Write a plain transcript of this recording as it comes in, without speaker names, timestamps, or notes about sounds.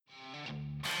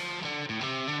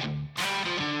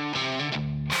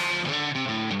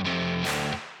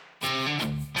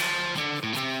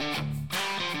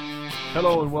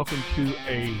Hello and welcome to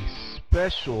a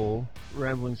special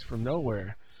Ramblings from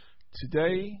Nowhere.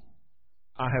 Today,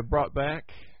 I have brought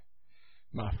back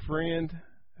my friend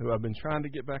who I've been trying to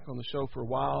get back on the show for a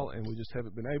while, and we just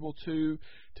haven't been able to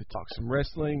talk some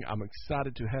wrestling. I'm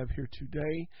excited to have here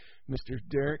today Mr.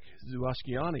 Derek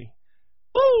Zawashkiani.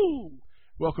 Woo!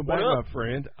 Welcome back, my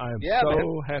friend. I am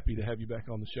happy to have you back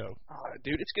on the show.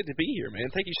 Dude, it's good to be here, man.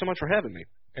 Thank you so much for having me.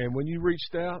 And when you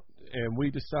reached out and we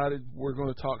decided we're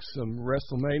going to talk some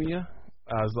WrestleMania,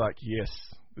 I was like, yes,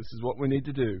 this is what we need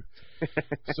to do.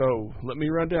 So let me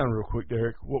run down real quick,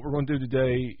 Derek. What we're going to do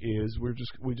today is we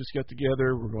just got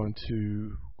together. We're going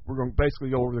to basically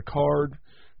go over the card.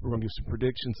 We're going to give some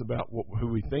predictions about who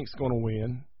we think's going to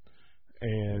win,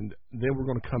 and then we're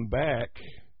going to come back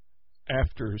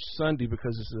after Sunday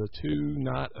because this is a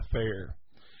two-night affair,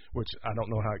 which I don't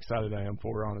know how excited I am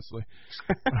for, honestly.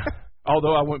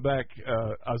 Although I went back,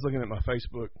 I was looking at my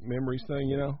Facebook memories thing,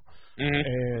 you know,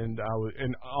 and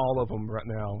all of them right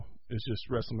now is just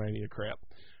WrestleMania crap.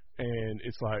 And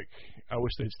it's like, I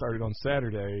wish they'd started on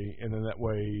Saturday, and then that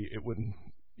way it wouldn't,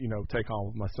 take all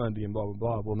of my Sunday and blah, blah,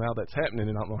 blah. Well, now that's happening,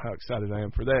 and I don't know how excited I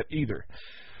am for that either.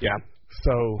 Yeah.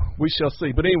 So we shall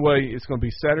see. But anyway, it's going to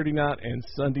be Saturday night and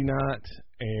Sunday night,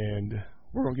 and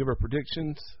we're going to give our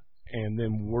predictions, and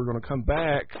then we're going to come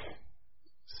back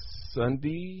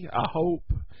Sunday, I hope,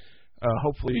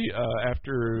 hopefully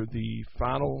after the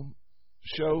final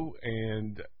show,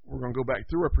 and we're going to go back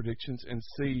through our predictions and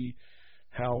see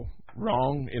how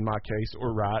wrong, in my case,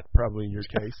 or right, probably in your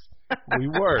case, we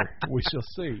were. We shall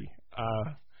see.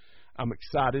 I'm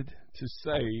excited to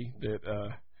say that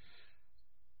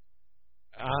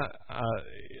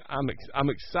I'm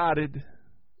excited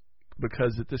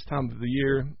because at this time of the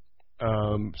year,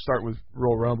 start with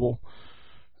Royal Rumble,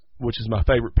 which is my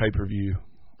favorite pay-per-view.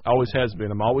 Always has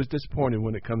been. I'm always disappointed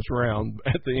when it comes around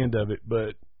at the end of it,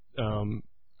 but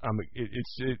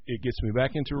it gets me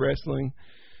back into wrestling,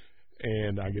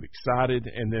 and I get excited,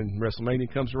 and then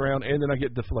WrestleMania comes around, and then I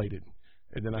get deflated,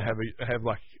 and then I have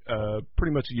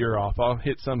pretty much a year off. I'll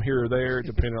hit some here or there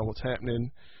depending on what's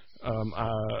happening.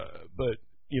 But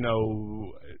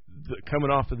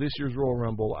coming off of this year's Royal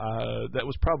Rumble, that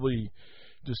was probably,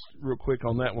 just real quick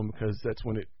on that one because that's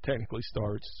when it technically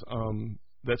starts.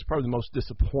 That's probably the most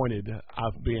disappointed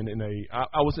I've been in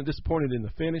I wasn't disappointed in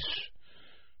the finish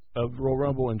of Royal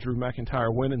Rumble and Drew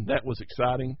McIntyre winning. That was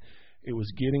exciting. It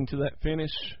was getting to that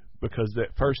finish because that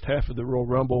first half of the Royal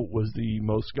Rumble was the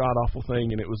most god-awful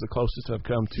thing, and it was the closest I've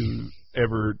come to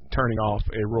ever turning off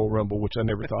a Royal Rumble, which I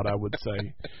never thought I would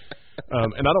say.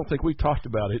 And I don't think we talked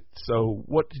about it. So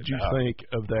what did you think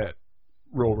of that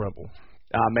Royal Rumble?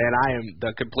 Man, I am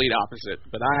the complete opposite.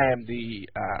 But I am the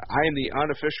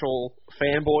unofficial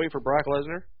fanboy for Brock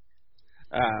Lesnar.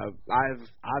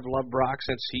 I've loved Brock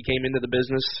since he came into the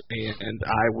business, and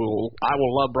I will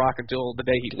love Brock until the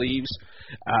day he leaves.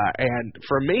 And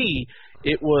for me,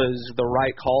 it was the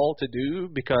right call to do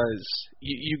because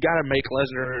you got to make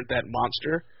Lesnar that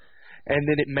monster, and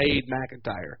then it made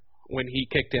McIntyre when he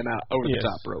kicked him out over the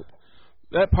top rope.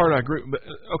 That part I agree.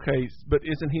 But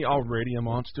isn't he already a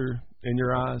monster in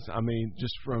your eyes? I mean,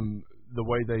 just from the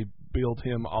way they build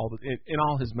him in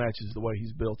all his matches, the way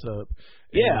he's built up.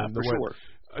 Yeah, for sure.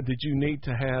 Did you need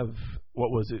to have, what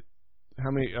was it?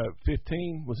 How many?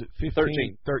 15? Was it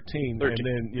 15? 13. And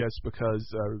then, yes, because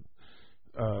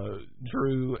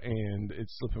Drew and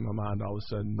it's slipping my mind all of a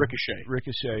sudden.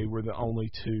 Ricochet were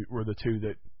the two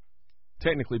that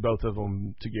technically both of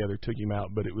them together took him out,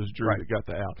 but it was Drew that got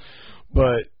the out.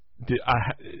 But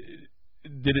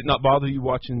did it not bother you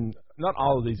watching, not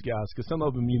all of these guys, because some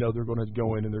of them, they're going to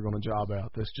go in and they're going to job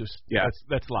out. That's just,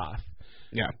 that's life.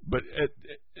 Yeah. But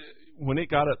when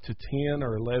it got up to 10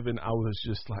 or 11, I was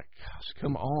just like, gosh,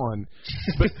 come on.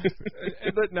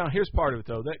 But now here's part of it,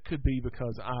 though. That could be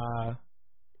because I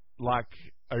like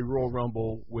a Royal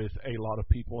Rumble with a lot of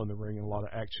people in the ring and a lot of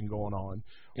action going on,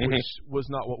 which was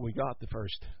not what we got the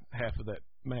first half of that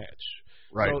match.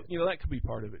 Right. So, that could be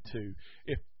part of it, too.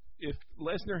 If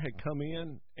Lesnar had come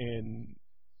in and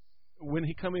when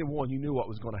he come in and won, you knew what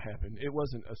was going to happen. It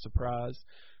wasn't a surprise,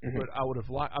 but I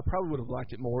probably would have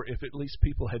liked it more if at least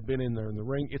people had been in there in the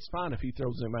ring. It's fine if he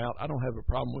throws them out. I don't have a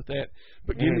problem with that.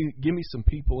 But give me some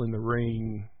people in the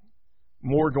ring,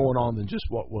 more going on than just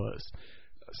what was.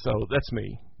 So that's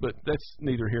me. But that's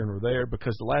neither here nor there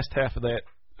because the last half of that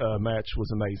match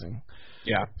was amazing.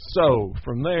 Yeah. So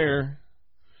from there,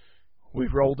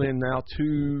 we've rolled in now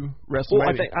to WrestleMania. Well,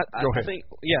 I think,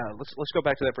 let's go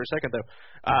back to that for a second, though.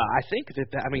 I think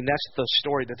that's the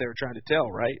story that they were trying to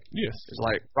tell, right? Yes. It's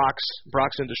like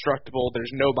Brock's indestructible.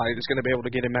 There's nobody that's going to be able to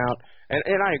get him out.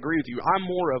 And I agree with you. I'm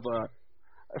more of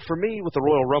for me with the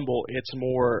Royal Rumble, it's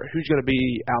more who's going to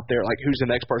be out there, like who's the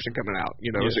next person coming out.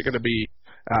 You know, Yes. is it going to be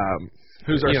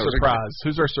who's our surprise?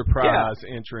 Who's our surprise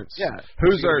entrance? Yeah.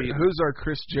 Who's our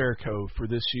Chris Jericho for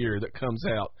this year that comes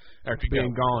out after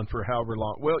being gone for however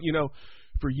long? Well, you know,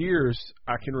 for years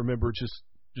I can remember just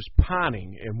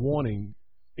pining and wanting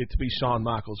it to be Shawn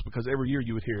Michaels, because every year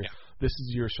you would hear, this is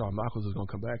the year Shawn Michaels is going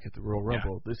to come back at the Royal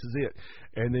Rumble. This is it.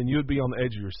 And then you would be on the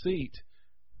edge of your seat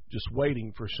just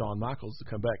waiting for Shawn Michaels to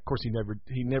come back. Of course, he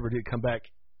never did come back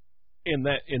in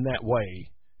that way.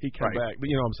 He came back, but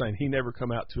you know what I'm saying? He never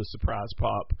come out to a surprise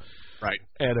pop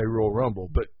at a Royal Rumble.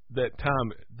 But that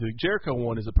time, the Jericho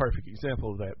one is a perfect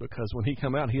example of that, because when he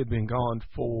come out, he had been gone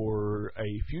for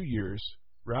a few years,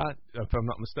 right? If I'm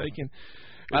not mistaken.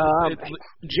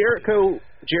 Jericho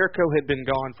had been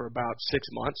gone for about 6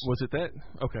 months. Was it that?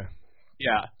 Okay.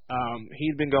 Yeah.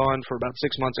 He'd been gone for about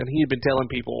 6 months, and he had been telling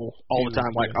people all the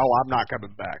time, like, "Oh, I'm not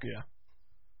coming back." Yeah.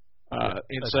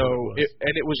 And so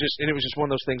it was just one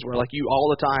of those things where, like, you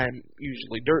all the time,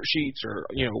 usually dirt sheets or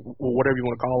whatever you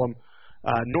want to call them,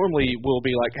 normally will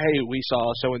be like, "Hey, we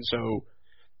saw so and so,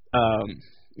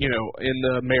 in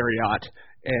the Marriott."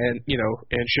 And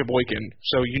Sheboygan,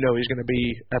 so he's going to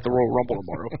be at the Royal Rumble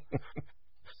tomorrow.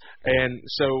 And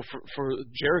so for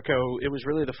Jericho, it was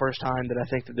really the first time that I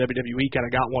think the WWE kind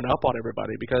of got one up on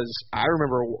everybody, because I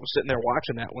remember sitting there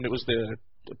watching that when it was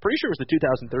pretty sure it was the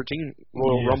 2013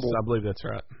 Royal Rumble. I believe that's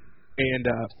right. And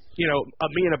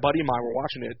me and a buddy of mine were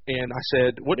watching it, and I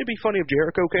said, "Wouldn't it be funny if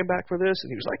Jericho came back for this?" And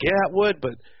he was like, "Yeah, it would,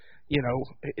 but."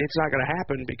 It's not going to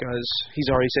happen because he's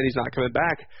already said he's not coming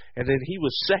back. And then he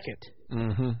was second.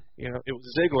 Mm-hmm. It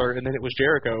was Ziggler, and then it was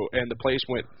Jericho, and the place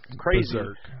went crazy.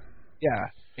 Berserk. Yeah,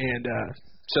 and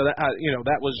so that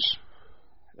that was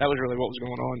really what was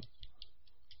going on.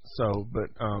 So, but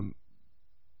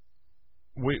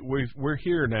we're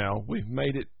here now. We've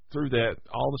made it through that.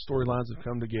 All the storylines have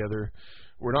come together.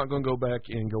 We're not going to go back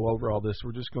and go over all this.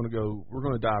 We're just going to we're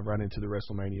going to dive right into the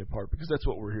WrestleMania part, because that's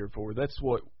what we're here for. That's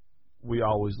what we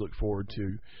always look forward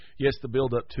to. Yes, the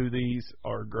build up to these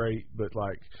are great, but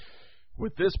like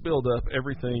with this build up,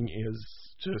 everything is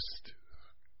just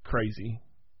crazy.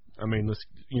 I mean,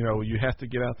 you have to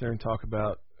get out there and talk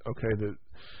about, okay,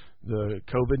 the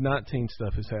COVID-19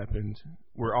 stuff has happened.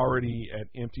 We're already at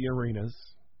empty arenas.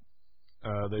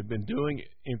 They've been doing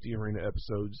empty arena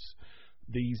episodes.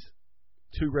 These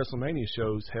 2 WrestleMania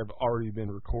shows have already been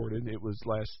recorded. It was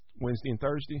last Wednesday and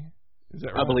Thursday. Is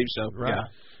that right? I believe so. Right. Yeah.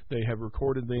 They have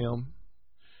recorded them.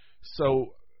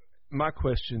 So my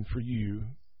question for you,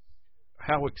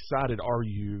 how excited are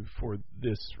you for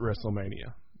this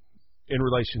WrestleMania in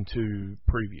relation to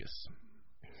previous?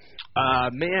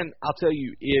 Man, I'll tell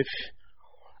you, if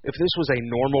this was a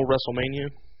normal WrestleMania,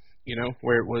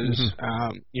 where it was,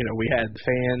 we had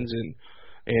fans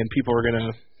and people are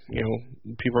gonna,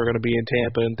 people are gonna be in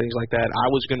Tampa and things like that. I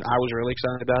was really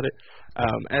excited about it.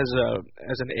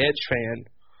 As an Edge fan,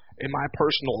 in my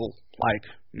personal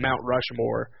Mount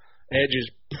Rushmore, Edge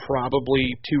is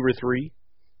probably 2 or 3.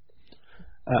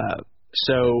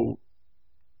 So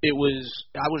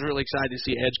I was really excited to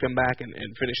see Edge come back and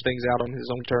finish things out on his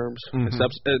own terms. Mm-hmm. And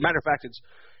stuff. As a matter of fact,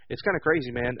 it's kind of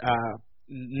crazy, man.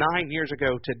 9 years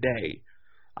ago today,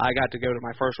 I got to go to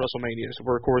my first WrestleMania. So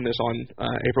we're recording this on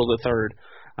April the 3rd.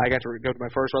 I got to go to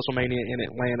my first WrestleMania in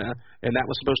Atlanta, and that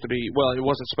was supposed to be, well, it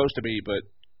wasn't supposed to be, but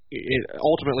it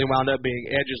ultimately wound up being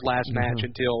Edge's last match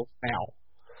until now.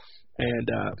 And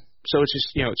so it's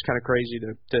just, it's kind of crazy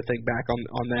to think back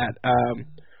on that.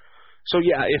 So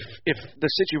yeah, if the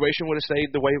situation would have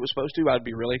stayed the way it was supposed to, I'd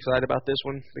be really excited about this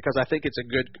one, because I think it's a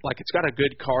good, it's got a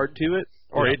good card to it,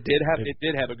 or it did have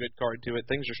a good card to it.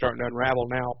 Things are starting to unravel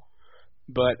now,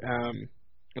 but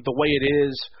the way it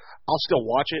is, I'll still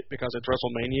watch it because it's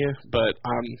WrestleMania. But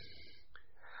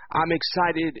I'm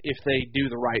excited if they do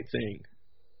the right thing.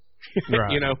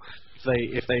 Right.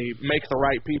 If they make the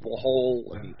right people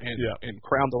whole and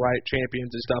crown the right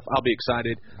champions and stuff, I'll be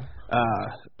excited.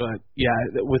 But yeah,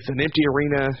 with an empty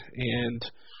arena and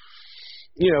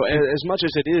as much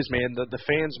as it is, man, the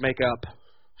fans make up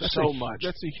so much.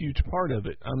 That's a huge part of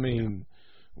it. I mean,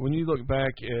 when you look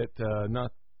back at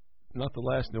not the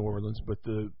last New Orleans, but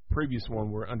the previous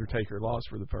one where Undertaker lost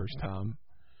for the first time,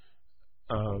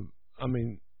 I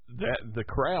mean, that the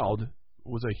crowd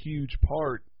was a huge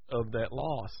part of that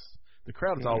loss. The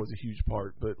crowd is always a huge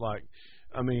part, but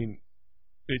I mean,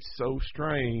 it's so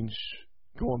strange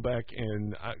going back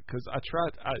and because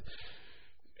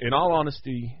in all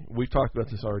honesty, we've talked about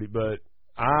this already, but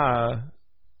I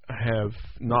have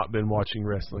not been watching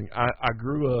wrestling. I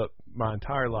grew up my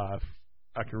entire life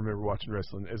I can remember watching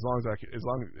wrestling. As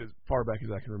far back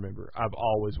as I can remember, I've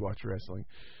always watched wrestling.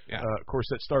 Yeah. Of course,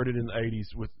 that started in the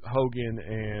 '80s with Hogan,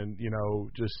 and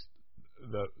just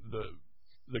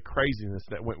the craziness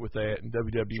that went with that, and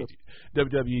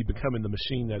WWE becoming the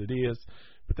machine that it is.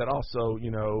 But that also,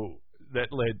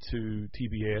 that led to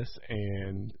TBS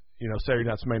and Saturday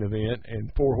Night's Main Event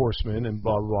and Four Horsemen and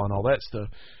blah blah blah and all that stuff.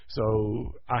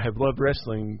 So I have loved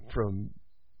wrestling from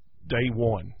day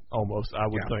one, almost, I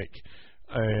would think.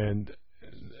 And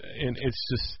it's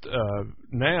just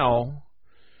now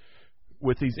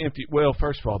with these empty. Well,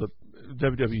 first of all, the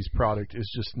WWE's product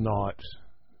is just not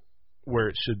where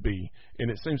it should be, and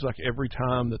it seems like every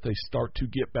time that they start to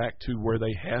get back to where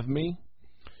they have me,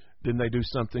 then they do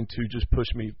something to just push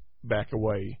me back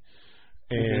away.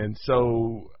 And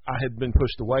so I had been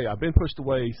pushed away. I've been pushed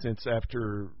away since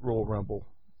after Royal Rumble.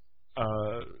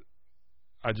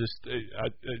 I just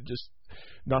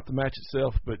not the match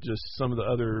itself, but just some of the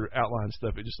other outline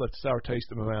stuff. It just left a sour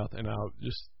taste in my mouth, and I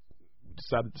just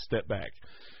decided to step back.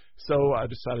 So I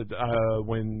decided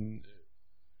when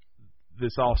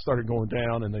this all started going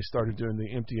down and they started doing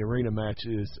the empty arena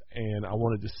matches, and I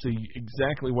wanted to see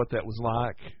exactly what that was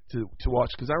like to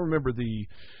watch, because I remember the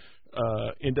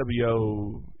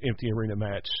NWO empty arena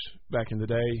match back in the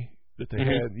day that they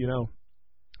had.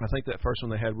 I think that first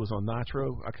one they had was on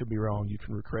Nitro. I could be wrong. You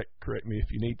can correct me if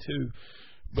you need to.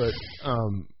 But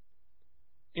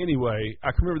anyway,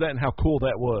 I can remember that and how cool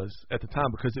that was at the time,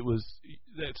 because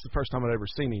that's the first time I'd ever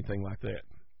seen anything like that.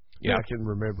 Yeah, I can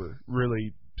remember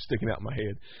really sticking out in my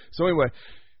head. So anyway,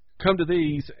 come to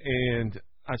these, and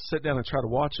I sit down and try to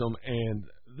watch them, and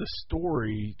the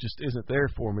story just isn't there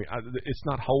for me. It's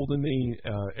not holding me.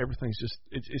 Everything's just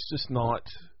it's just not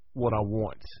what I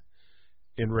want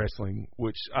in wrestling,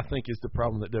 which I think is the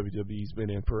problem that WWE's been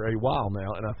in for a while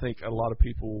now, and I think a lot of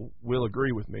people will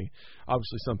agree with me.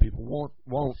 Obviously, some people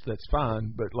won't. That's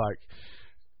fine, but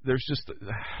there's just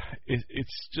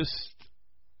it's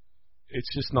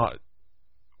just not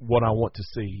what I want to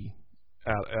see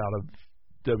out of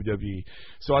WWE.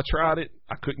 So I tried it.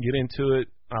 I couldn't get into it.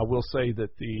 I will say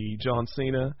that the John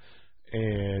Cena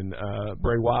and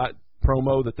Bray Wyatt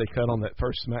promo that they cut on that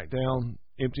first SmackDown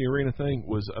empty arena thing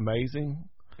was amazing.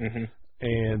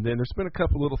 And then there's been a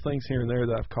couple little things here and there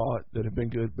that I've caught that have been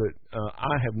good, but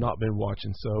I have not been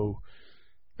watching. So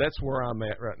that's where I'm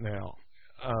at right now.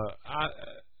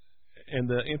 And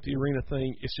the empty arena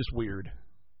thing, it's just weird.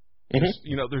 Just,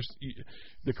 there's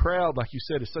the crowd, like you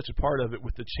said, is such a part of it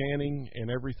with the chanting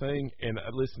and everything. And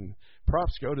listen,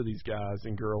 props go to these guys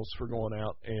and girls for going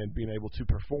out and being able to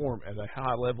perform at a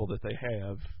high level that they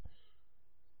have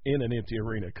in an empty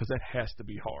arena, because that has to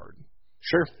be hard.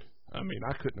 Sure. I mean,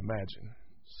 I couldn't imagine.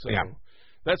 So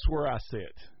that's where I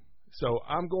sit. So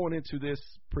I'm going into this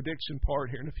prediction part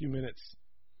here in a few minutes.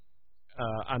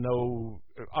 I know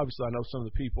some of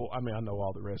the people. I mean, I know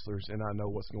all the wrestlers and I know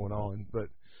what's going on, but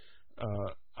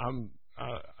I'm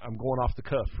going off the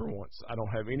cuff for once. I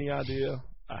don't have any idea.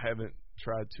 I haven't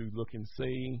tried to look and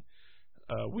see.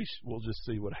 We'll just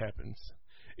see what happens.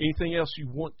 Anything else you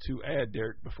want to add,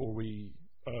 Derek, before we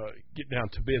get down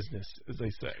to business, as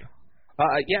they say?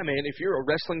 Yeah, man, if you're a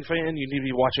wrestling fan, you need to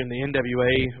be watching the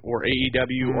NWA or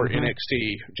AEW or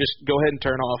NXT. Just go ahead and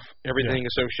turn off everything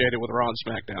associated with Raw and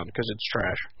SmackDown, because it's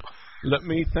trash. Let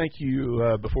me thank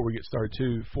you, before we get started,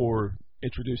 too, for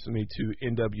introducing me to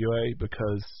NWA,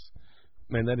 because,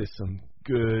 man, that is some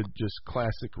good, just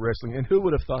classic wrestling. And who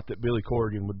would have thought that Billy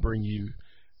Corgan would bring you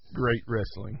great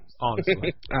wrestling,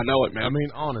 honestly? I know it, man. I mean,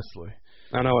 honestly.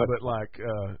 I know it. But,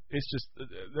 it's just,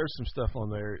 there's some stuff on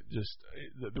there. Just,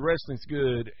 the wrestling's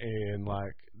good, and,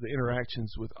 the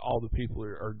interactions with all the people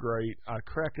are great. I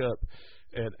crack up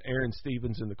at Aaron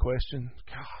Stevens in The Question.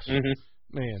 Gosh,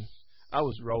 man, I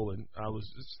was rolling. I was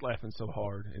just laughing so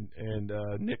hard. And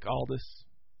Nick Aldis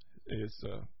is,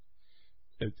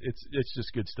 it's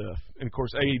just good stuff. And, of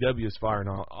course, AEW is firing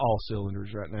on all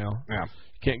cylinders right now. Yeah.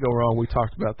 Can't go wrong. We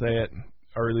talked about that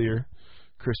earlier.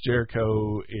 Chris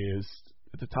Jericho is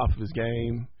at the top of his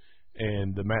game,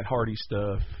 and the Matt Hardy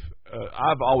stuff.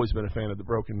 I've always been a fan of the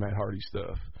broken Matt Hardy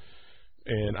stuff,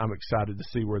 and I'm excited to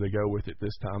see where they go with it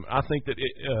this time. I think that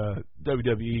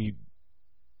WWE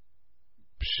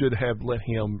should have let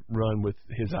him run with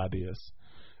his ideas,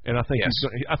 and I think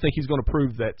he's going to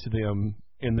prove that to them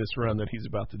in this run that he's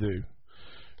about to do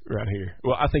right here.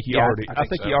 Well, I think he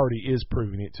already is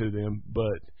proving it to them,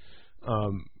 but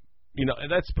and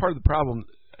that's part of the problem.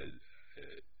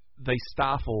 They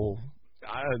stifle.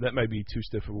 That may be too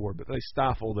stiff of a word, but they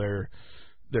stifle their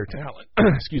talent.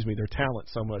 Excuse me, their talent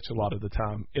so much a lot of the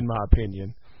time, in my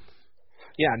opinion.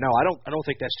 Yeah, no, I don't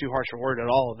think that's too harsh a word at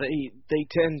all. They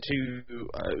tend to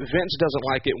Vince doesn't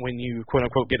like it when you quote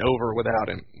unquote get over without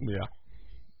him. Yeah.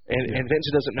 And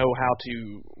Vince doesn't know how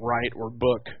to write or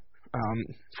book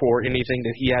for anything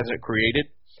that he hasn't created.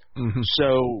 Mm-hmm.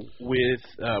 So with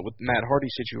Matt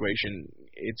Hardy's situation,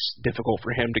 it's difficult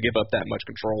for him to give up that much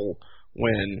control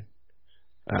when.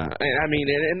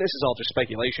 And this is all just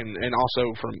speculation, and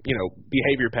also from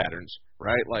behavior patterns,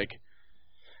 right? Like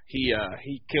he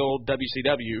killed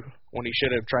WCW when he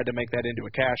should have tried to make that into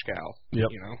a cash cow. Yep.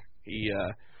 He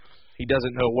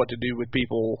doesn't know what to do with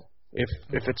people if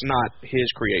it's not his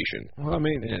creation. Well, I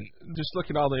mean, just look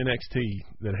at all the NXT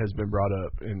that has been brought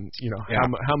up, and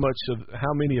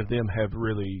how many of them have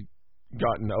really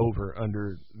gotten over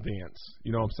under Vince.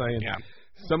 You know what I'm saying? Yeah.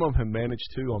 Some of them have managed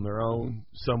to on their own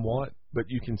somewhat, but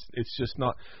it's just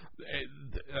not.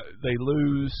 They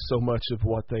lose so much of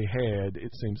what they had.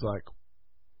 It seems like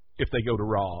if they go to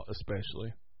Raw,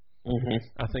 especially. Mm-hmm.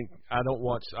 I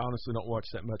honestly don't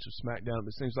watch that much of SmackDown, but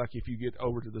it seems like if you get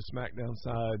over to the SmackDown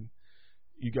side,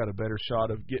 you got a better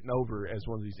shot of getting over as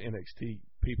one of these NXT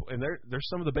people, and they're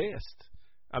some of the best.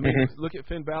 I mean, Look at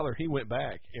Finn Balor. He went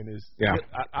back and is. Yeah.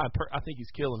 I think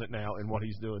he's killing it now in what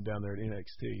he's doing down there at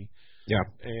NXT. Yeah.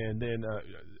 And then,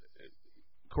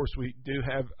 of course, we do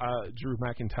have Drew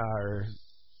McIntyre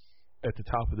at the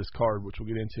top of this card, which we'll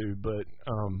get into. But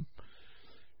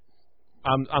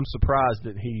I'm surprised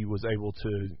that he was able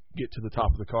to get to the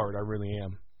top of the card. I really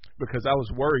am, because I was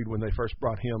worried when they first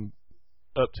brought him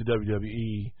up to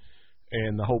WWE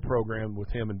and the whole program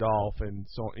with him and Dolph and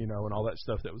so and all that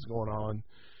stuff that was going on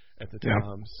at the time.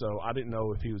 Yeah. So I didn't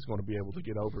know if he was going to be able to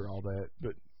get over all that,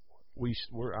 but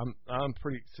I'm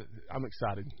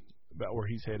excited about where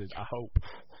he's headed. I hope.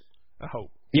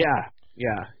 Yeah.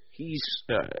 He's.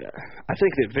 I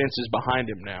think that Vince is behind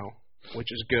him now,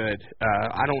 which is good.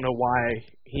 I don't know why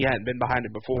he hadn't been behind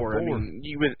him before. I mean,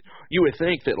 you would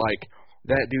think that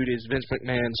that dude is Vince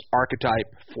McMahon's archetype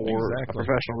for a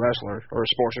professional wrestler or a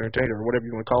sports entertainer or whatever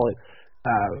you want to call it.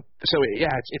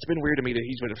 It's been weird to me that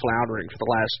he's been floundering for the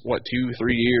last 2-3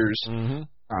 years on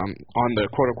the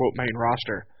quote unquote main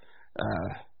roster.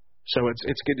 So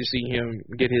it's good to see him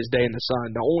get his day in the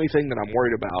sun. The only thing that I'm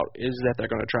worried about is that they're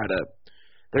going to try to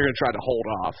hold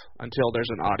off until there's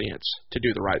an audience to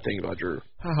do the right thing about Drew.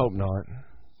 I hope not.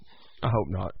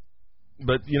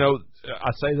 But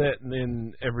I say that, and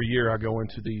then every year I go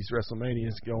into these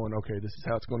WrestleManias going, okay, this is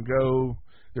how it's going to go.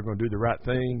 They're going to do the right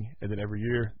thing, and then every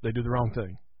year they do the wrong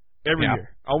thing. Every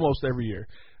year, almost every year.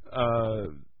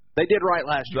 They did right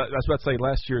last year. That's what I say.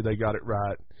 Last year they got it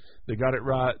right. They got it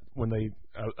right when they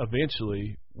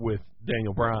eventually with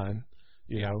Daniel Bryan.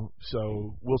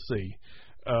 So we'll see.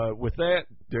 With that,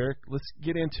 Derek, let's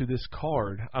get into this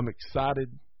card. I'm excited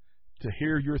to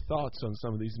hear your thoughts on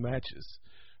some of these matches.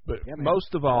 But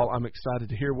most of all, I'm excited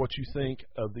to hear what you think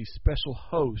of the special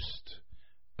host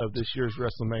of this year's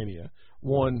WrestleMania,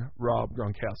 one Rob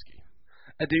Gronkowski.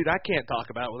 Dude, I can't talk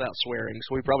about it without swearing,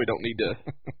 so we probably don't need to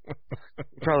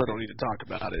talk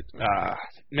about it.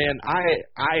 Man,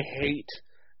 I hate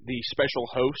the special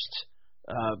host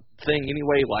thing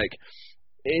anyway. Like,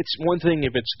 it's one thing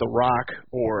if it's The Rock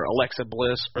or Alexa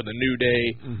Bliss or the New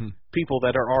Day, people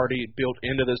that are already built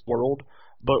into this world,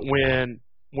 but when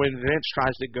Vince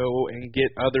tries to go and get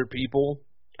other people,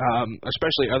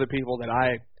 especially other people that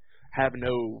I have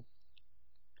no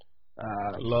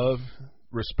love,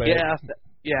 respect.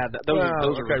 Those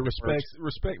are okay.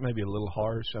 Respect may be a little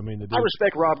harsh. I mean, I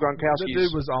respect Rob Gronkowski. The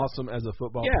dude was awesome as a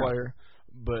football player,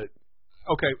 but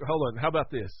okay, hold on. How about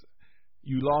this?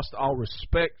 You lost all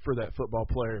respect for that football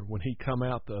player when he come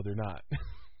out the other night.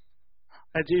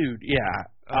 Dude, yeah.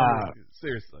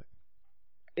 Seriously.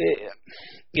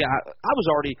 I was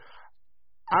already.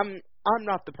 I'm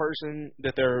not the person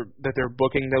that they're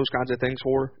booking those kinds of things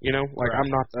for. Right. I'm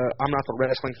not the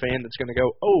wrestling fan that's going to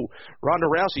go, oh, Ronda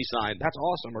Rousey signed, that's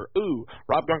awesome, or ooh,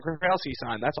 Rob Gronkowski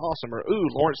signed, that's awesome, or ooh,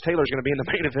 Lawrence Taylor's going to be in the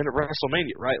main event of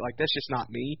WrestleMania, right? Like, that's just not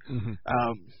me.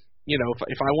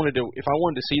 If I wanted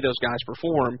to see those guys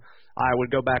perform, I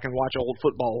would go back and watch old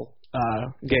football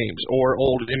games or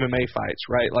old MMA fights,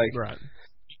 right? Like. Right.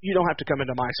 You don't have to come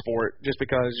into my sport just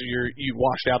because you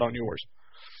washed out on yours.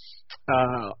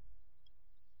 I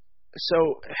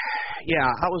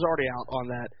was already out on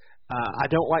that. I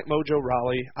don't like Mojo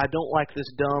Rawley. I don't like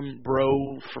this dumb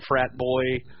bro for frat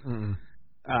boy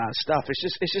stuff.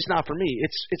 It's just not for me.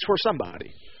 It's for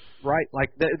somebody, right?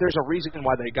 Like there's a reason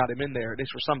why they got him in there.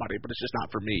 It's for somebody, but it's just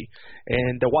not for me.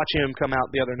 And to watch him come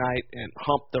out the other night and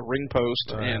hump the ring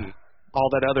post and all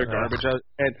that other garbage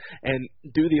and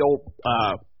do the old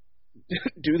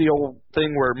do the old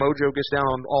thing where Mojo gets down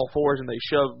on all fours and they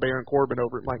shove Baron Corbin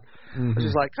over it. Like, it's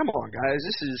just like, come on, guys,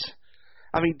 this is.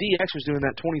 I mean, DX was doing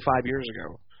that 25 years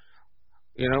ago.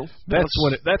 You know,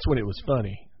 that's when it was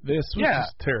funny. This was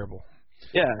just terrible.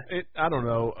 Yeah, I don't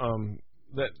know.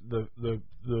 That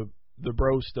the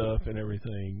bro stuff and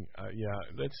everything.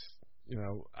 That's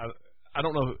I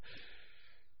don't know.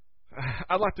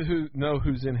 I'd like to know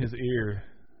who's in his ear,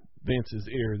 Vince's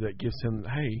ear, that gives him,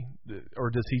 hey, or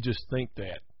does he just think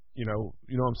that? You know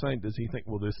what I'm saying? Does he think,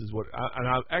 well, this is what? And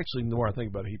I actually, the more I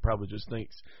think about it, he probably just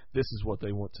thinks this is what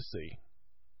they want to see.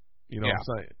 You know what I'm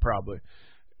saying? Probably,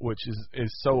 which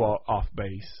is so off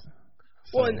base.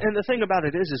 So. Well, and the thing about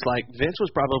it is like Vince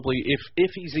was probably,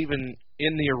 if he's even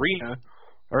in the arena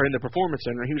or in the performance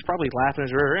center, he was probably laughing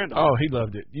his rear end off. Oh, he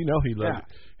loved it. You know he loved it.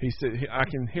 He said, I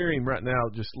can hear him right now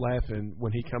just laughing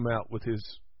when he come out with his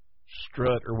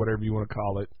strut or whatever you want to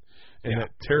call it, and that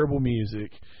terrible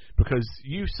music, because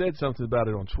you said something about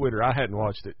it on Twitter. I hadn't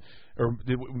watched it, or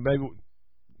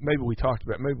maybe we talked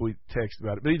about it. Maybe we texted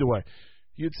about it. But either way,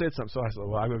 you had said something, so I said,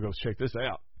 well, I'm going to go check this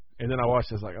out. And then I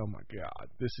watched it, I was like, oh, my God,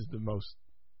 this is the most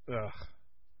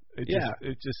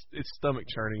it's stomach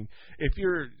churning. If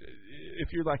you're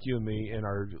like you and me and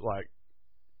are like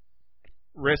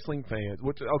wrestling fans,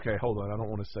 okay, hold on, I don't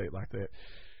want to say it like that.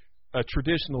 A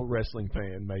traditional wrestling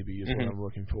fan maybe is what I'm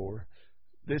looking for.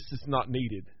 This is not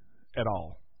needed at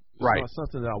all. It's not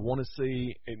something that I want to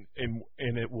see,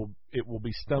 and it will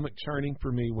be stomach churning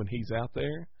for me when he's out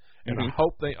there. And I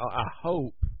hope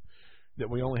that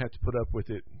we only have to put up with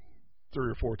it 3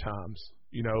 or 4 times.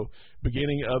 You know,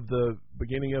 beginning of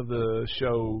the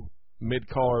show, mid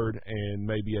card, and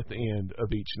maybe at the end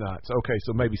of each night. So, okay,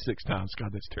 so maybe 6 times.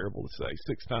 God, that's terrible to say.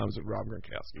 6 times of Rob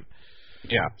Gronkowski.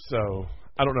 Yeah. So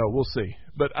I don't know. We'll see.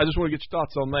 But I just want to get your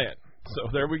thoughts on that. So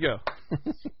there we go.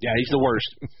 Yeah, he's the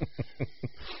worst.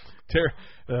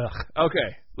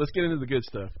 Okay, let's get into the good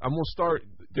stuff. I'm going to start.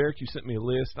 Derek, you sent me a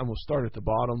list. I'm going to start at the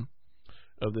bottom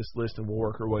of this list, and we'll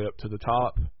work our way up to the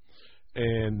top.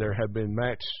 And there's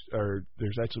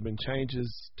actually been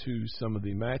changes to some of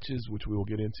the matches, which we will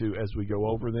get into as we go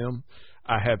over them.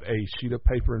 I have a sheet of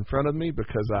paper in front of me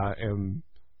because I am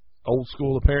old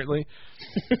school, apparently.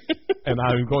 And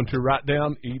I'm going to write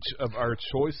down each of our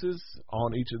choices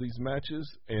on each of these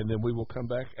matches, and then we will come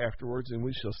back afterwards, and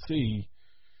we shall see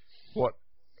what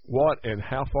and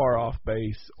how far off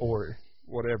base or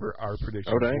whatever our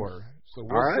predictions were. So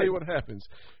we'll see what happens.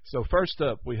 So first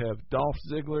up, we have Dolph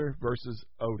Ziggler versus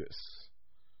Otis.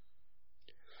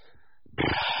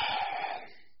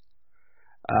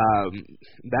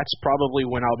 That's probably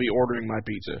when I'll be ordering my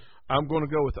pizza. I'm going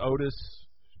to go with Otis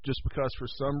just because for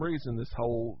some reason this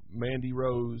whole Mandy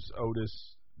Rose,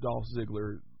 Otis, Dolph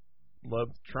Ziggler love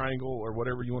triangle or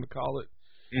whatever you want to call it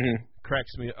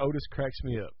cracks me. Otis cracks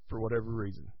me up for whatever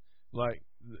reason. Like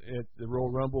at the Royal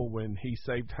Rumble when he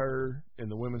saved her in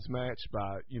the women's match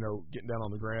by, getting down on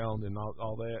the ground and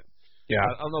all that. Yeah.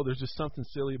 I don't know. There's just something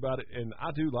silly about it. And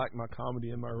I do like my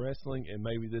comedy and my wrestling, and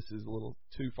maybe this is a little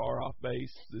too far off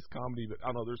base, this comedy, but I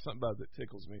don't know. There's something about it that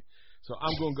tickles me. So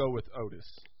I'm going to go with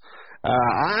Otis.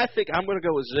 I think I'm going to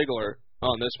go with Ziggler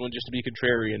on this one just to be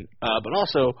contrarian. But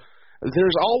also,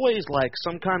 there's always like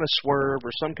some kind of swerve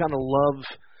or some kind of love.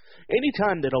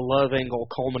 Anytime that a love angle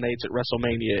culminates at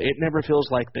WrestleMania, it never feels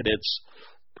like that it's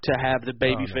to have the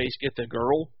babyface get the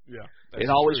girl. Yeah, it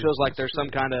always feels like there's some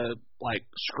kind of like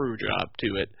screw job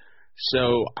to it.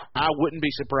 So I wouldn't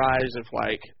be surprised if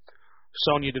like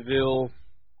Sonya Deville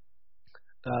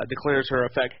declares her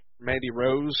affection for Mandy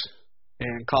Rose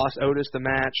and cost Otis the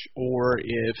match, or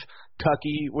if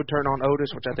Tucky would turn on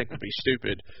Otis, which I think would be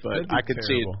stupid, but I could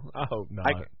see it. I hope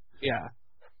not.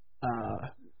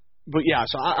 But yeah,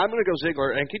 so I'm going to go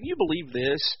Ziggler. And can you believe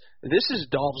this? This is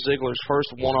Dolph Ziggler's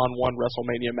first one-on-one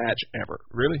WrestleMania match ever.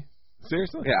 Really?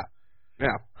 Seriously?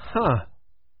 Yeah. Huh.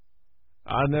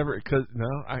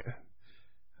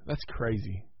 That's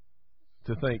crazy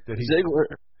to think that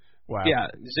Ziggler. Wow. Yeah,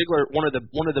 Ziggler, one of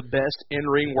the best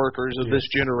in-ring workers of this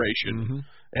generation,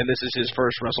 and this is his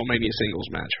first WrestleMania singles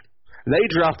match. They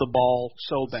dropped the ball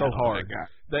so bad, so hard.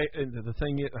 That guy. And the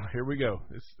thing is, here we go.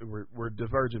 We're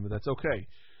diverging, but that's okay.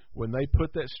 When they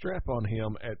put that strap on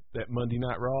him at that Monday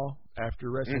Night Raw after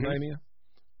WrestleMania,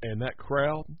 and that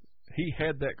crowd, he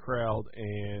had that crowd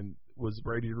and was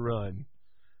ready to run.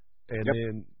 And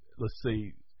then let's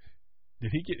see.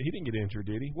 He didn't get injured,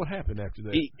 did he? What happened after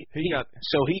that? He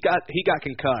got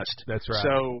concussed. That's right.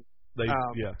 So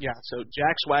so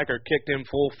Jack Swagger kicked him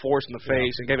full force in the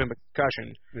face and gave him a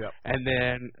concussion. Yeah. And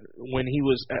then when he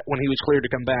was cleared to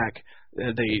come back,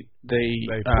 they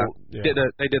did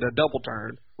a double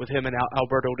turn with him and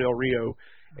Alberto Del Rio,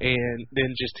 and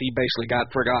then just he basically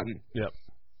got forgotten. Yep,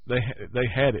 they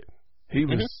had it. He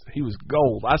was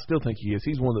gold. I still think he is.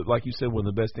 He's one of the, like you said, one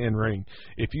of the best in ring.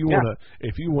 If you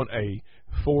want a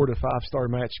 4 to 5 star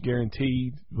match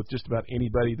guaranteed with just about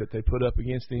anybody that they put up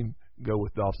against him, go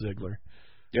with Dolph Ziggler.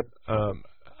 Yep.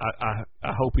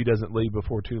 I hope he doesn't leave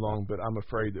before too long, but I'm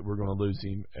afraid that we're going to lose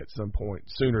him at some point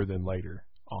sooner than later.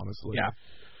 Honestly. Yeah.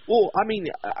 Well, I mean,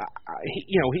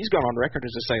 he's gone on record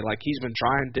as to say like he's been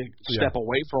trying to step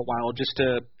away for a while just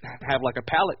to have like a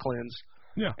palate cleanse.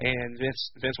 Yeah. And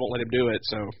Vince won't let him do it.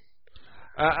 So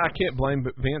I can't blame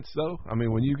Vince though. I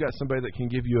mean, when you got somebody that can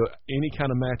give you any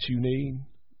kind of match you need,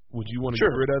 would you want to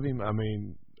get rid of him? I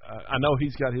mean, I know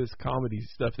he's got his comedy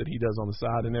stuff that he does on the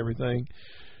side and everything,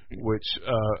 which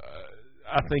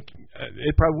I think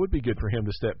it probably would be good for him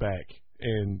to step back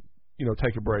and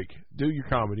take a break, do your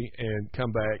comedy, and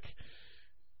come back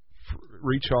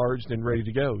recharged and ready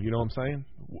to go. You know what I'm saying?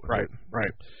 Right.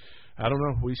 I don't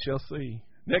know. We shall see.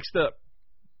 Next up,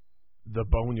 the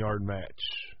Boneyard match.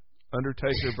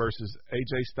 Undertaker versus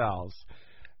AJ Styles.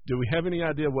 Do we have any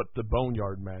idea what the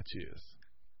Boneyard match is?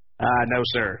 No,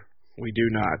 sir. We do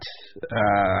not.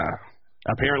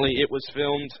 Apparently it was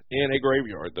filmed in a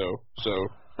graveyard, though. So.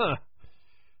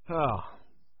 Oh,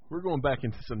 we're going back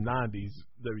into some 90s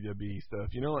WWE stuff.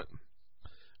 You know what?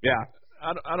 Yeah.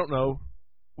 I don't know.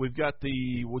 We've got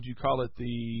would you call it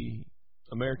the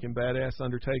American Badass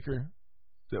Undertaker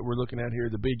that we're looking at here,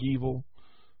 the Big Evil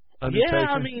Undertaker? Yeah,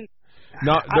 I mean,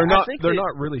 they're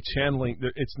not really channeling.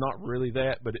 It's not really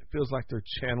that, but it feels like they're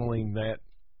channeling that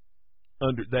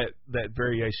that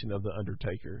variation of the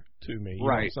Undertaker to me. You know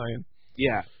what I'm saying?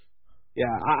 Yeah.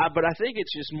 But I think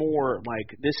it's just more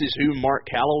like this is who Mark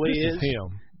Calloway is. This is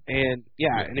him. And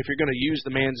and if you're going to use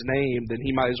the man's name, then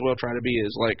he might as well try to be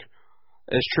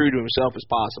as true to himself as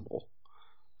possible.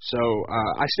 So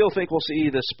I still think we'll see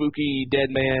the spooky dead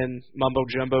man mumbo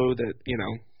jumbo that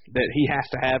that he has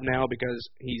to have now because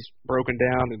he's broken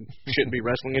down and shouldn't be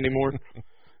wrestling anymore.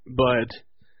 But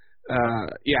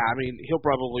I mean he'll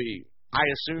probably. I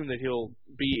assume that he'll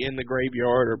be in the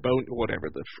graveyard or whatever.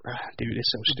 Dude,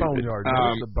 it's so stupid. Boneyard.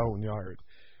 It's the Boneyard.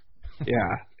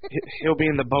 Yeah, he'll be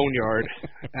in the Boneyard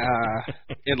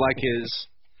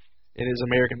in his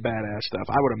American Badass stuff.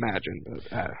 I would imagine.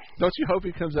 But don't you hope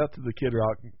he comes out to the Kid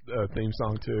Rock theme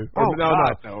song too? Oh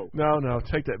no,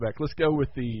 take that back. Let's go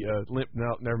with the Limp.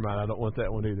 No, never mind. I don't want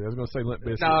that one either. I was going to say Limp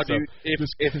Bizkit. No, dude.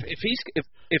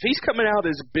 If he's coming out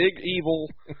as Big Evil,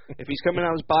 if he's coming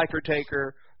out as Biker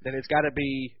Taker, then it's got to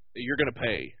be You're Gonna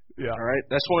Pay. Yeah. All right.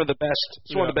 That's one of the best.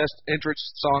 It's one of the best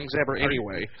entrance songs ever.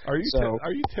 Anyway. Are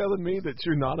you telling me that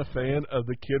you're not a fan of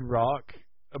the Kid Rock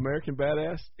American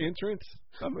Badass entrance?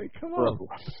 I mean, come on.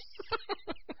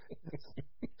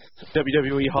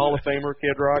 WWE Hall of Famer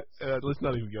Kid Rock. Let's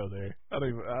not even go there. I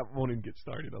won't even get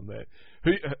started on that.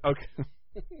 Who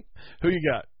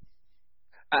you got?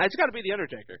 It's got to be the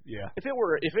Undertaker. Yeah. If it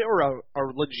were a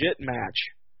legit match,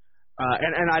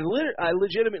 and I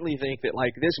legitimately think that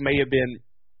like this may have been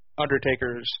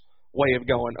Undertaker's way of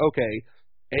going. Okay,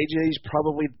 AJ's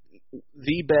probably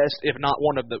the best, if not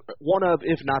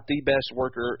if not the best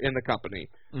worker in the company.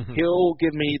 Mm-hmm. He'll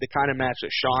give me the kind of match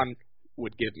that Shawn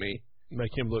would give me.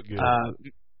 Make him look good.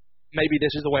 Maybe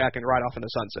this is the way I can ride off in the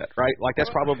sunset, right? Like that's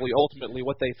probably ultimately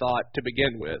what they thought to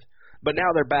begin with. But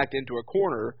now they're backed into a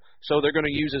corner, so they're going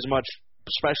to use as much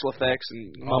special effects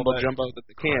and mumbo jumbo that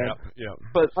they can. Yeah.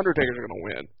 But Undertaker's going to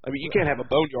win. I mean, you can't have a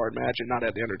Boneyard match and not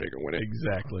have the Undertaker win it.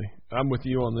 Exactly. I'm with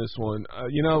you on this one.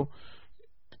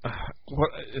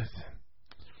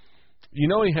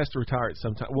 He has to retire at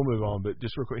some time. We'll move on, but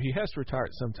just real quick, he has to retire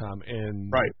at some time,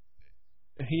 and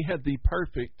he had the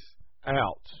perfect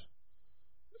out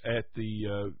at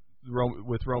the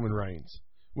with Roman Reigns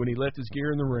when he left his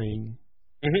gear in the ring.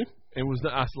 Mm-hmm. And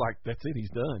I was like, that's it, he's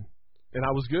done. And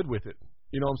I was good with it.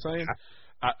 You know what I'm saying?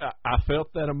 I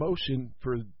felt that emotion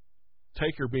for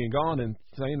Taker being gone and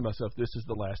saying to myself, this is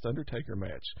the last Undertaker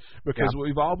match. Because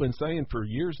we've all been saying for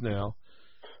years now,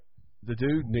 the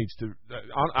dude needs to,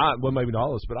 well, maybe not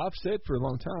all of us, but I've said for a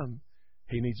long time,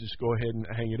 he needs to just go ahead and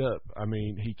hang it up. I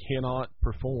mean, he cannot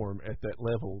perform at that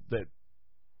level that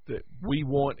we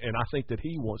want, and I think that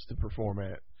he wants to perform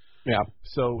at. Yeah.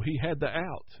 So he had the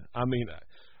out. I mean,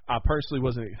 I personally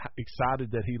wasn't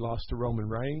excited that he lost to Roman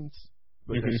Reigns,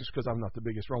 but that's just because I'm not the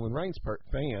biggest Roman Reigns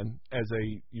fan. As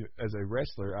a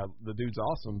wrestler, the dude's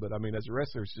awesome, but I mean, as a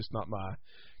wrestler, it's just not my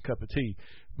cup of tea.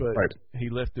 But he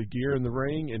left the gear in the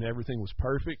ring, and everything was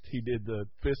perfect. He did the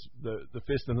fist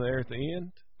in the air at the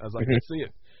end. I was like, let's see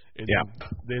it. And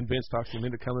then Vince talks him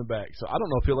into coming back. So I don't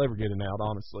know if he'll ever get an out,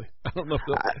 honestly. I don't know if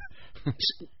he'll.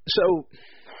 So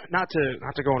not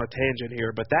to go on a tangent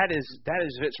here, but that is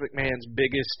Vince McMahon's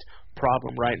biggest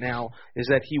problem right now is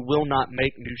that he will not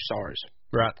make new stars.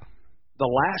 Right. The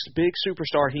last big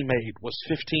superstar he made was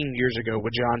 15 years ago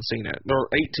with John Cena, or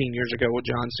 18 years ago with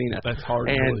John Cena. That's hard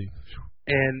to believe.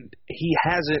 And he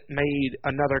hasn't made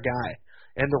another guy.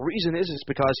 And the reason is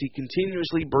because he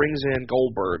continuously brings in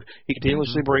Goldberg. He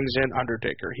continuously brings in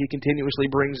Undertaker. He continuously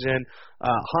brings in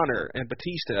Hunter and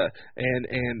Batista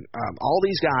and all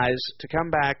these guys to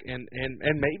come back and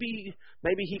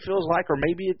maybe he feels like, or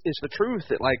maybe it's the truth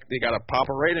that like they got to pop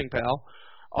a rating, pal,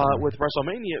 with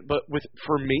WrestleMania. But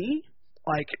for me,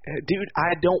 like, dude,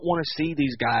 I don't want to see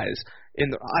these guys in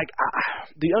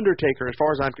the Undertaker, as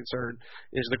far as I'm concerned,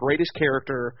 is the greatest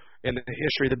character in the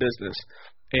history of the business.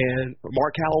 And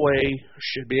Mark Calloway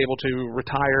should be able to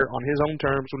retire on his own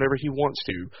terms whenever he wants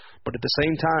to. But at the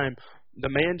same time, the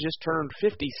man just turned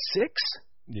 56.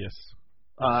 Yes.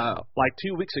 Like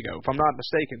 2 weeks ago, if I'm not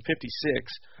mistaken,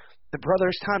 56. The brother,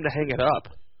 it's time to hang it up.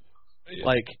 Yeah.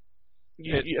 Like,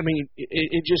 I mean,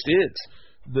 it just is.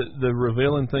 The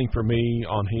revealing thing for me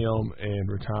on him and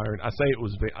retiring, I said it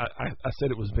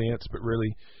was Vince, but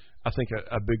really, I think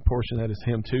a big portion of that is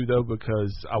him too, though,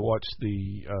 because I watched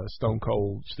the Stone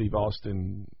Cold Steve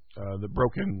Austin, the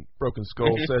Broken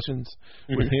Skull sessions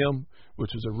with him,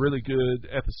 which was a really good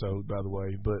episode, by the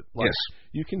way. But like,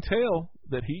 you can tell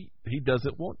that he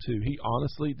doesn't want to. He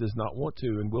honestly does not want to,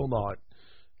 and will not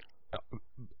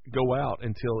go out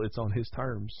until it's on his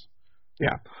terms.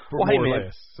 Yeah, more or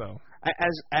less. So.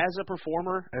 As a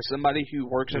performer, as somebody who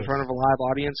works in front of a live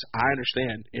audience, I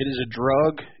understand. It is a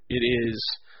drug. It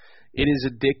is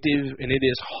addictive, and it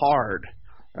is hard,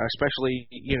 especially,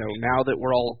 you know, now that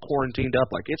we're all quarantined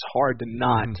up. Like, it's hard to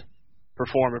not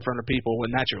perform in front of people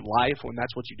when that's your life, when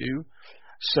that's what you do.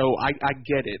 So I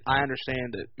get it. I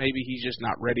understand that maybe he's just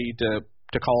not ready to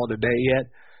call it a day yet.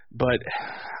 But,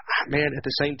 man, at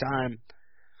the same time,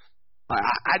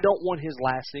 I don't want his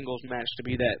last singles match to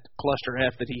be that cluster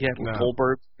F that he had with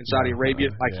Goldberg in Saudi Arabia.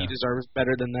 He deserves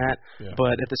better than that. Yeah.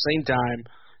 But at the same time,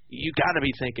 you got to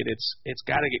be thinking it's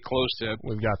got to get close to.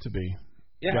 We've got to be.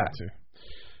 Yeah. Got to.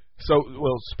 So,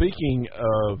 well, speaking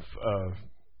of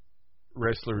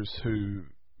wrestlers who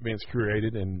Vince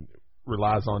created and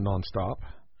relies on nonstop,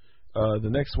 the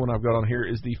next one I've got on here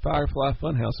is the Firefly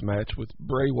Funhouse match with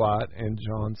Bray Wyatt and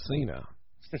John Cena.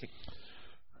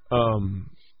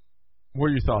 What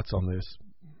are your thoughts on this?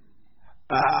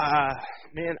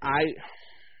 Man, I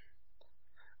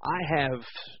have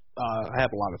a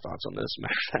lot of thoughts on this.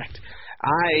 Matter of fact,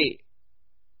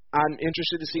 I'm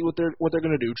interested to see what they're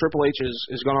going to do. Triple H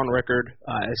is gone on record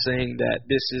as saying that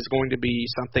this is going to be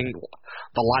something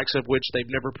the likes of which they've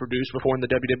never produced before in the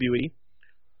WWE.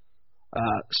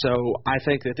 So I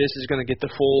think that this is going to get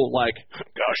the full, like,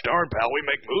 gosh darn, pal, we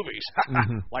make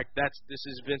movies. Like, this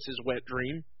is Vince's wet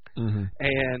dream.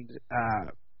 And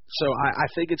so I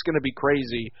think it's going to be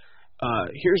crazy.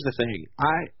 Here's the thing.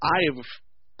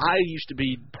 I used to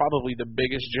be probably the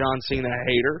biggest John Cena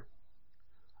hater.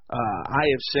 I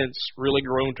have since really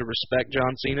grown to respect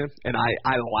John Cena, and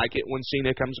I like it when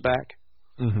Cena comes back.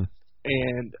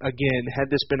 And again, had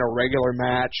this been a regular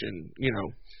match and, you know,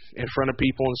 in front of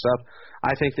people and stuff,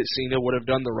 I think that Cena would have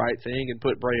done the right thing and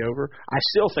put Bray over. I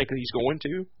still think that he's going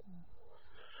to,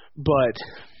 but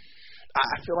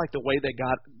I feel like the way they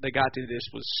got to this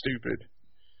was stupid,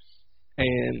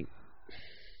 and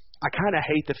I kind of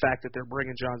hate the fact that they're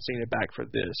bringing John Cena back for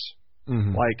this.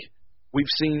 Like, we've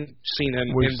seen Cena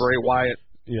and Bray Wyatt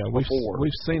before.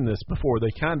 We've seen this before.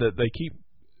 They keep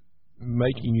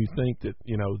making you think that,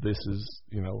 you know, this is,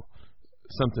 you know,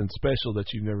 something special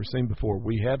that you've never seen before.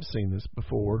 We have seen this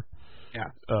before. Yeah.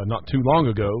 Not too long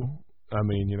ago. I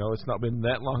mean, you know, it's not been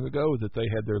that long ago that they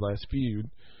had their last feud.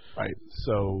 Right.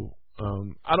 So,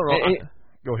 I don't know.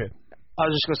 Go ahead. I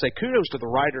was just going to say, kudos to the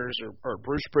writers or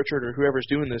Bruce Pritchard or whoever's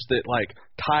doing this that, like,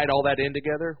 tied all that in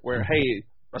together where, hey,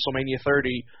 WrestleMania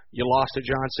 30, you lost to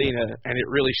John Cena, and it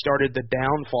really started the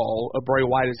downfall of Bray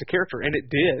Wyatt as a character, and it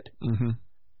did.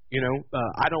 You know,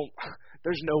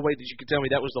 there's no way that you could tell me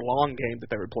that was the long game that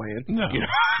they were playing. No.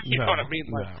 You know what I mean?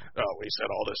 Like, we set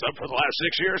all this up for the last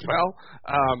 6 years, pal.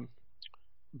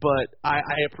 But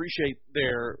I appreciate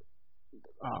their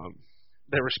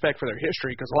respect for their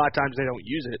history, because a lot of times they don't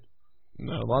use it.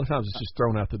 No, a lot of times it's just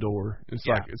thrown out the door. It's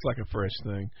like a fresh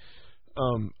thing.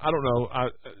 I don't know.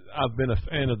 I've been a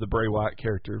fan of the Bray Wyatt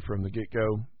character from the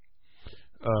get-go.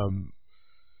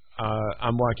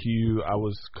 I'm like you. I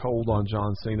was cold on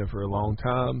John Cena for a long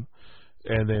time,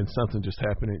 and then something just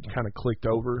happened. It kind of clicked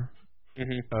over.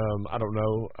 I don't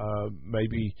know.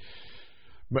 Maybe.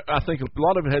 I think a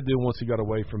lot of it had to do once he got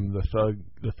away from the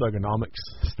thugonomics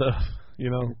stuff.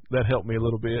 that helped me a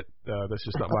little bit. That's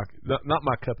just not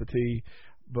my cup of tea.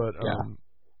 But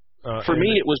for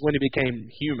me, it was when he became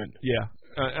human. Yeah,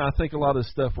 I think a lot of the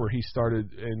stuff where he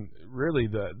started, and really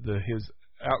his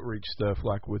outreach stuff,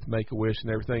 like with Make-A-Wish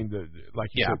and everything, like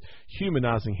you said,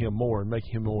 humanizing him more and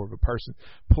making him more of a person.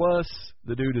 Plus,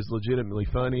 the dude is legitimately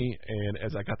funny, and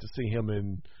as I got to see him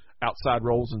in outside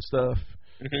roles and stuff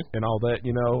and all that,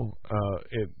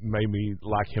 it made me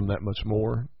like him that much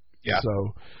more. Yeah.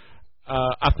 So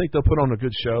I think they'll put on a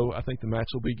good show. I think the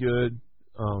match will be good.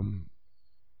 I'm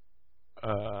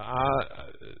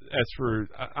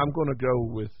going to go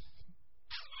with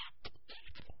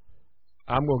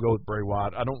Bray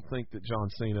Wyatt. I don't think that John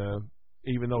Cena,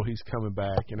 even though he's coming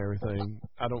back and everything,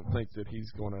 I don't think that he's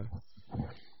going to.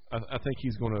 I think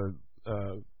he's going to.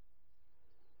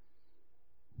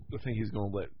 I think he's going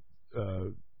to let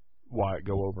Wyatt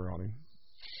go over on him.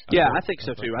 I think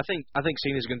so too. I think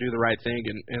Cena's going to do the right thing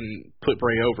and put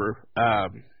Bray over.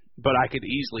 But I could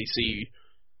easily see.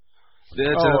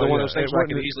 That's another one of those things where I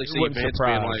could easily see Vince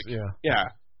being like,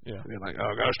 being like,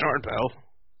 "Oh, got a starting pal.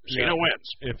 Cena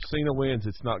wins." If Cena wins,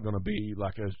 it's not going to be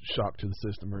like a shock to the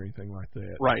system or anything like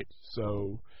that. Right.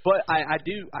 So, but I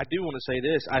do want to say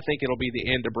this. I think it'll be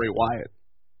the end of Bray Wyatt.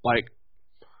 Like,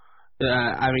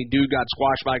 dude got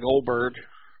squashed by Goldberg.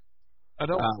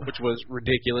 Which was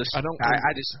ridiculous. I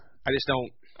just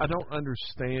don't. I don't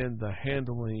understand the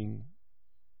handling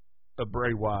of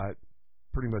Bray Wyatt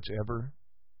pretty much ever.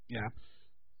 Yeah.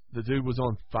 The dude was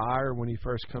on fire when he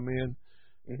first come in,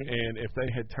 and if they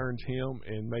had turned him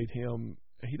and made him,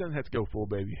 he doesn't have to go full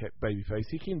baby face.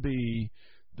 He can be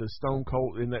the Stone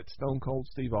Cold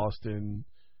Steve Austin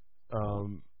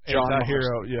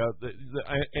anti-hero, the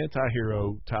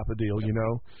anti-hero type of deal,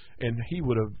 and he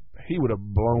would have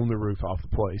blown the roof off the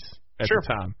place at the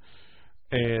time.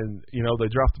 And they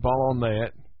dropped the ball on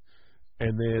that.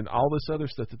 And then all this other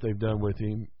stuff that they've done with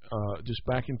him, just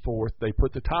back and forth. They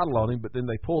put the title on him, but then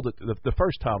they pulled it. The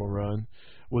first title run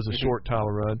was a short title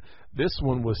run. This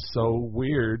one was so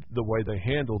weird the way they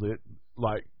handled it,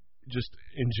 like just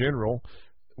in general.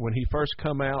 When he first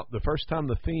come out, the first time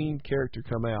the Fiend character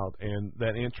come out and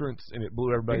that entrance, and it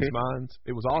blew everybody's minds,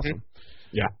 it was awesome.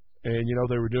 Yeah. And,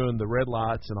 they were doing the red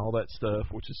lights and all that stuff,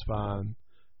 which is fine.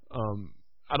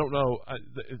 I don't know.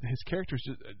 His character's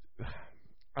just...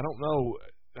 I don't know.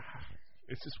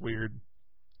 It's just weird.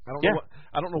 I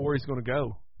don't know where he's going to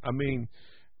go. I mean,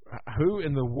 who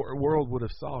in the world would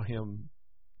have saw him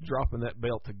dropping that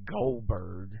belt to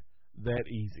Goldberg that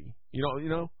easy?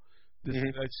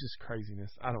 That's just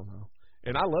craziness. I don't know.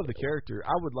 And I love the character.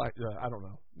 I would like. I don't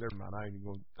know. Never mind.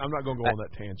 I'm not going to go on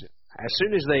that tangent. As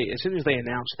soon as they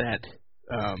announced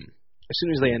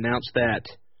that,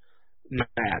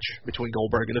 match between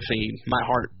Goldberg and the Fiend, my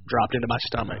heart dropped into my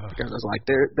stomach because I was like,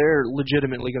 they're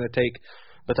legitimately going to take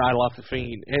the title off the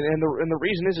Fiend, and the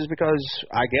reason is because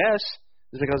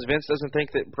Vince doesn't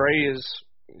think that Bray is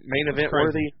main event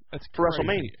worthy for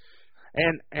WrestleMania.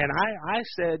 And I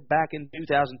said back in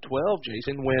 2012,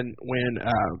 Jason, when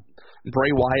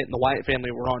Bray Wyatt and the Wyatt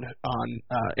family were on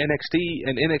NXT,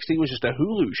 and NXT was just a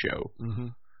Hulu show. Mm-hmm.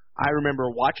 I remember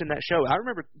watching that show. I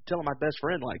remember telling my best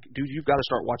friend, like, dude, you've got to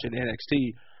start watching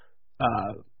NXT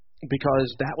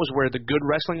because that was where the good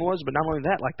wrestling was. But not only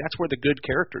that, like, that's where the good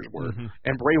characters were. Mm-hmm.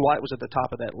 And Bray Wyatt was at the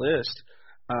top of that list.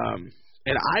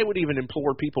 And I would even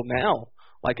implore people now,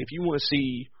 like, if you want to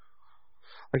see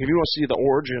the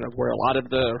origin of where a lot of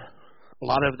the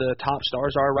top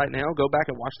stars are right now, go back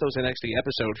and watch those NXT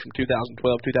episodes from 2012,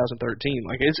 2013.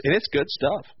 Like, it's good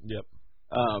stuff. Yep.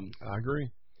 I agree.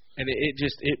 And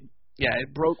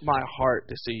it broke my heart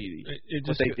to see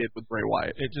what they did with Bray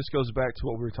Wyatt. It just goes back to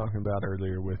what we were talking about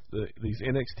earlier with these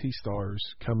NXT stars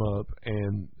come up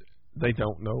and they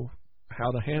don't know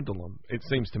how to handle them. It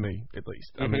seems to me, at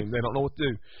least. Mm-hmm. I mean, they don't know what to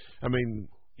do. I mean,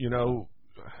 of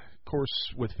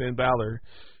course, with Finn Balor,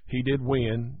 he did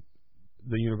win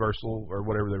the Universal or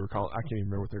whatever they were calling. I can't even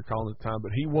remember what they were calling at the time,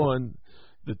 but he won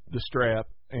the strap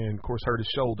and, of course, hurt his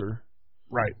shoulder.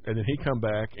 Right. And then he come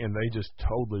back, and they just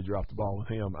totally dropped the ball with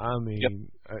him. I mean,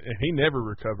 and he never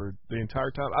recovered the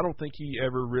entire time. I don't think he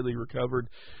ever really recovered.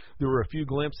 There were a few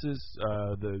glimpses.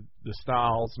 The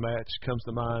Styles match comes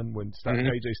to mind when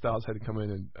AJ Styles had to come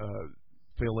in and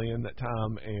fill in that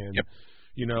time. And,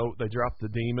 they dropped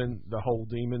the whole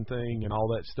demon thing and all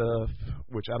that stuff,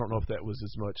 which I don't know if that was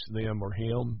as much them or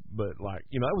him. But, that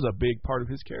was a big part of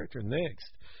his character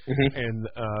next. Mm-hmm. And,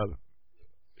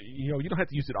 you don't have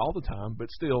to use it all the time, but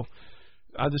still,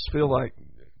 I just feel like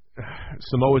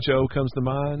Samoa Joe comes to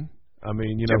mind. I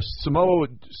mean, Samoa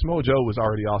Joe was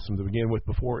already awesome to begin with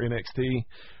before NXT,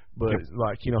 But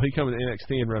like he come to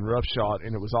NXT and run roughshod,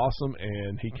 and it was awesome.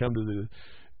 And he come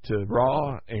to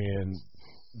Raw, and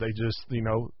they just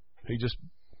he just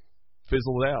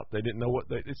fizzled out. They didn't know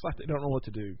it's like they don't know what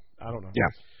to do. I don't know.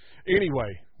 Yeah.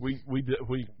 Anyway, we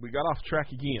got off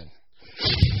track again.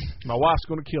 My wife's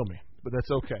going to kill me, but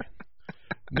that's okay.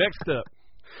 Next up,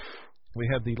 we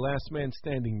have the last man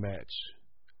standing match,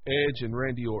 Edge and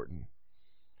Randy Orton.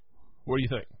 What do you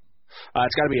think?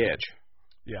 It's got to be Edge.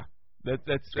 Yeah, that's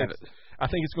I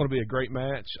think it's going to be a great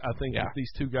match. I think if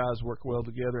these two guys work well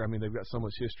together, I mean they've got so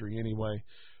much history anyway.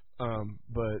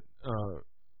 But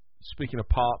speaking of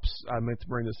Pops, I meant to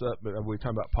bring this up, but we were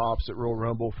talking about Pops at Royal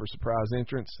Rumble for surprise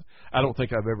entrance. I don't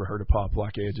think I've ever heard a pop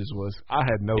like Edge's was. I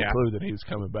had no clue that he was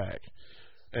coming back.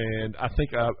 And I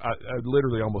think I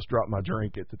literally almost dropped my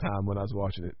drink at the time when I was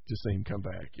watching it to see him come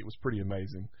back. It was pretty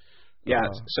amazing. Yeah,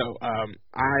 so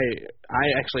I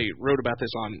actually wrote about this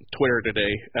on Twitter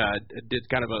today. Did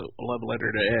kind of a love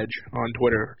letter to Edge on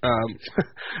Twitter.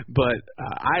 But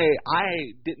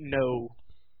I didn't know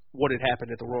what had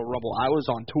happened at the Royal Rumble. I was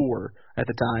on tour at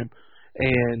the time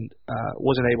and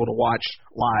wasn't able to watch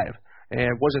live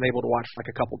and wasn't able to watch for like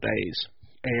a couple days.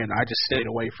 And I just stayed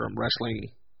away from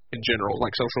wrestling in general,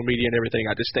 like social media and everything.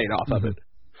 I just stayed off of it.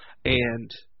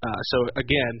 And so,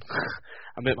 again,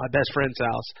 I'm at my best friend's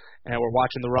house, and we're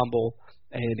watching the Rumble,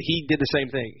 and he did the same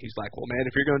thing. He's like, well, man,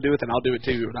 if you're going to do it, then I'll do it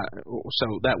too.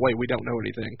 So that way we don't know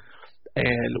anything.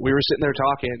 And we were sitting there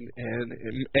talking, and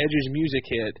Edge's music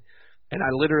hit, and I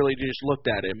literally just looked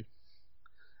at him,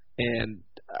 and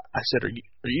I said,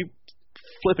 are you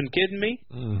flipping kidding me?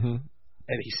 Mm-hmm.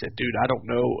 And he said, dude, I don't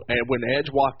know. And when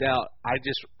Edge walked out,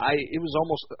 it was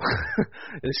almost,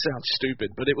 it sounds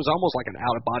stupid, but it was almost like an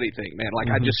out-of-body thing, man.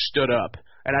 Like I just stood up,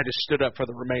 and I just stood up for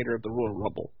the remainder of the Royal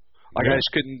Rumble. Like I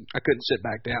just couldn't sit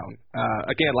back down.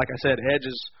 Again, like I said, Edge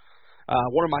is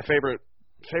one of my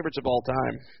favorites of all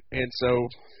time. And so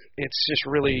it's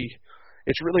really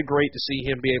great to see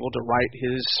him be able to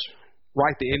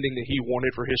write the ending that he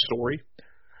wanted for his story.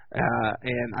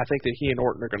 And I think that he and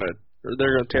Orton are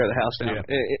they're gonna tear the house down.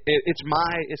 Yeah. It's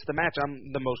the match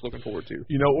I'm the most looking forward to.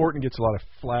 Orton gets a lot of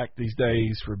flack these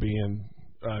days for being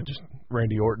just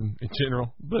Randy Orton in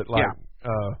general, but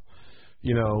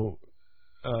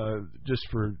just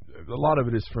for a lot of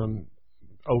it is from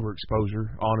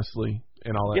overexposure, honestly,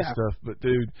 and all that stuff. But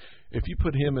dude, if you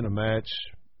put him in a match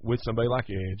with somebody like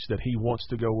Edge that he wants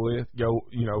to go with,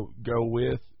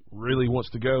 really wants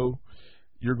to go,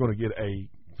 you're going to get a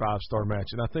 5-star match,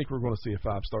 and I think we're going to see a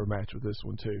 5-star match with this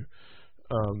one too.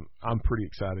 I'm pretty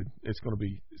excited. It's going to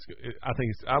be.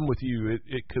 I'm with you.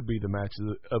 It could be the match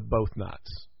of both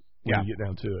nights when you get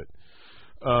down to it.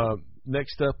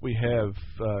 Next up, we have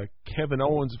Kevin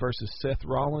Owens versus Seth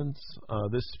Rollins.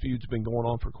 This feud's been going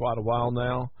on for quite a while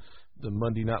now. The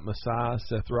Monday Night Messiah,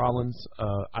 Seth Rollins.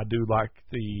 I do like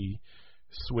the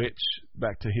switch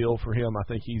back to heel for him. I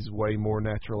think he's way more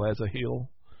natural as a heel.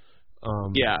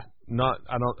 I'm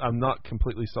not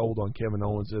completely sold on Kevin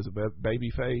Owens as a baby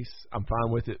face. I'm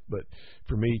fine with it, but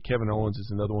for me, Kevin Owens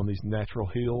is another one of these natural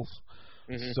heels.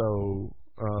 Mm-hmm. So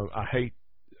I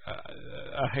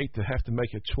hate to have to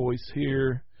make a choice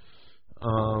here.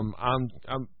 I'm going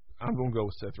to go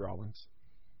with Seth Rollins.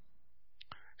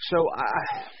 So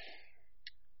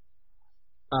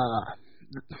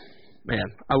man,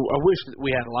 I wish that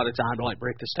we had a lot of time to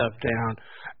break this stuff down.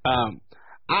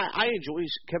 I enjoy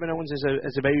Kevin Owens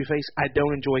as a babyface. I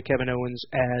don't enjoy Kevin Owens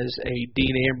as a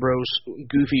Dean Ambrose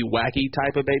goofy, wacky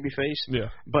type of babyface. Yeah.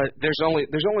 But there's only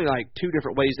like two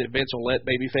different ways that Vince will let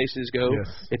babyfaces go.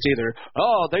 Yes. It's either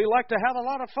they like to have a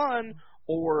lot of fun,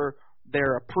 or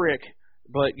they're a prick,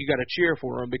 but you got to cheer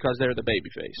for them because they're the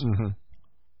babyface. Mm-hmm.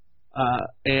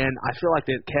 And I feel like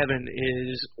that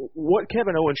what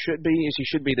Kevin Owens should be is he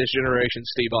should be this generation's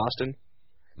Steve Austin.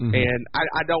 Mm-hmm. And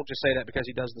I don't just say that because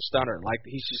he does the stunner. Like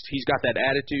he's got that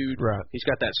attitude. Right. He's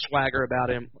got that swagger about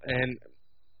him. And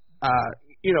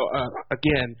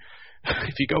again,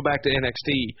 if you go back to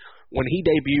NXT, when he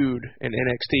debuted in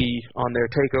NXT on their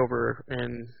takeover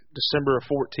in December of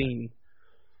 2014,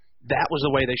 that was the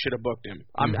way they should have booked him.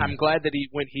 I'm glad that he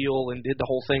went heel and did the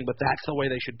whole thing, but that's the way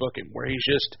they should book him, where he's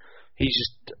just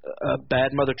a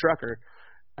bad mother trucker.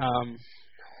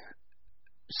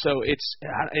 So it's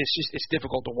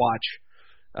difficult to watch.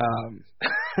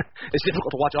 It's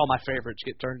difficult to watch all my favorites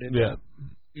get turned into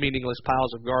meaningless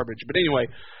piles of garbage. But anyway,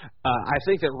 I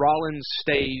think that Rollins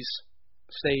stays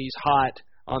hot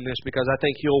on this because I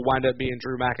think he'll wind up being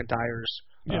Drew McIntyre's.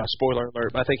 Spoiler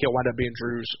alert! I think he'll wind up being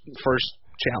Drew's first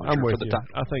challenger for the title.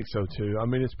 I think so too. I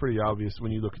mean, it's pretty obvious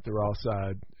when you look at the Raw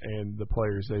side and the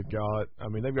players they've got. I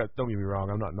mean, they've got. Don't get me wrong.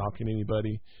 I'm not knocking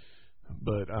anybody.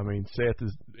 But I mean, Seth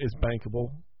is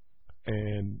bankable,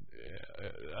 and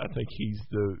I think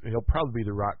he'll probably be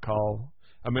the right call.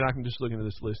 I mean, I can just look into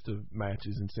this list of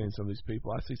matches and seeing some of these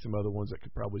people. I see some other ones that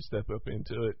could probably step up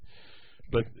into it.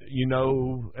 But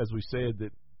as we said,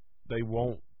 that they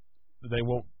won't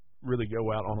really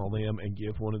go out on a limb and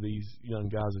give one of these young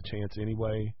guys a chance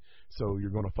anyway. So you're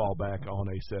going to fall back on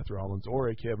a Seth Rollins or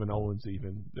a Kevin Owens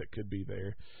even that could be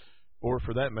there. Or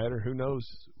for that matter, who knows,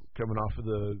 coming off of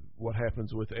what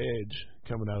happens with Edge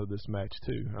coming out of this match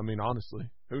too. I mean, honestly,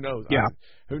 who knows? Yeah.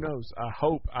 Who knows? I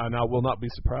hope, and I will not be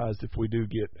surprised if we do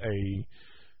get a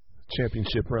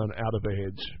championship run out of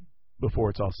Edge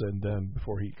before it's all said and done,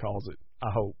 before he calls it.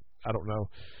 I hope. I don't know.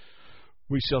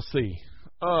 We shall see.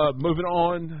 Moving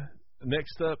on.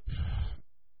 Next up,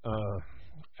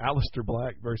 Aleister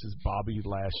Black versus Bobby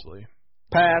Lashley.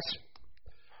 Pass.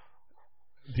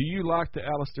 Do you like the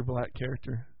Aleister Black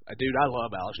character? Dude, I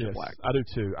love Aleister Black. I do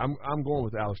too. I'm going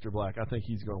with Aleister Black. I think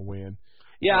he's going to win.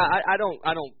 Yeah, I don't.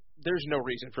 There's no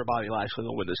reason for Bobby Lashley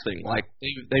to win this thing. Like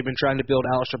they've been trying to build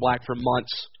Aleister Black for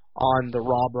months on the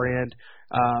Raw brand.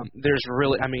 There's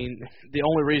really, I mean, the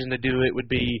only reason to do it would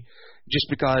be just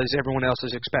because everyone else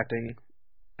is expecting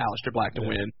Aleister Black to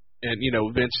win, and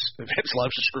Vince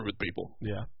loves to screw with people.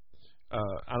 Yeah.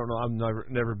 I don't know. I've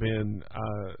never been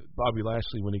Bobby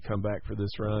Lashley when he come back for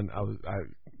this run. I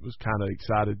was kind of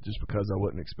excited just because I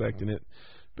wasn't expecting it,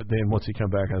 but then once he come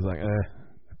back, I was like,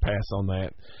 pass on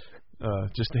that.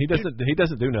 He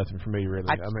doesn't do nothing for me really.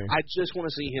 I just want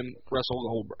to see him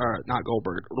wrestle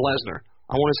Lesnar.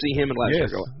 I want to see him and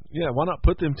Lesnar go. Yeah, why not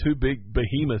put them two big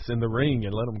behemoths in the ring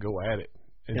and let them go at it?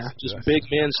 Just big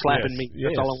men slapping me.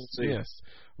 That's all I want to see. Yes,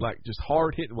 like just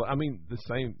hard hitting. Well, I mean the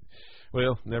same.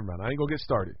 Well, never mind. I ain't gonna get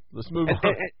started. Let's move on.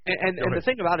 And the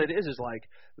thing about it is like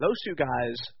those two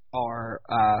guys are,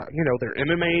 they're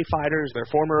MMA fighters. They're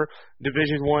former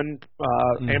Division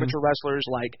I amateur wrestlers.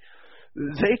 Like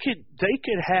they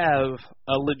could have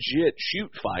a legit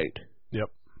shoot fight. Yep.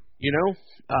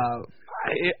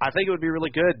 I think it would be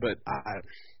really good, but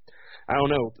I don't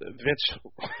know.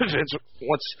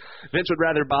 Vince would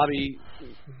rather Bobby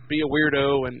be a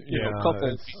weirdo and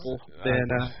couple people than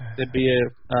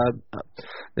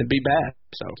be bad.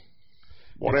 So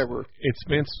whatever. It's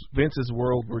Vince's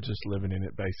world. We're just living in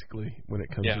it basically when it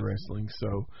comes to wrestling.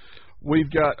 So we've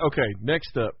got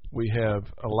next up we have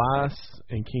Elias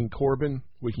and King Corbin.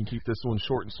 We can keep this one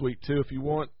short and sweet too if you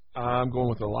want. I'm going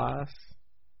with Elias.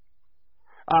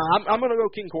 I'm going to go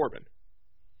King Corbin.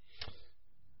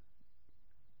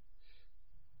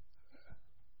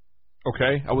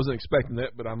 Okay, I wasn't expecting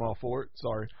that, but I'm all for it.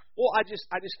 Sorry. Well, I just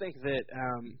think that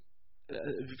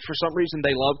for some reason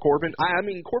they love Corbin. I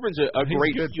mean, Corbin's a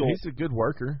great heel. He's a good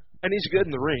worker, and he's good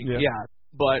in the ring. Yeah.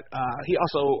 But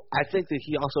I think that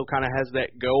he also kind of has that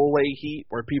go away heat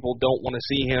where people don't want to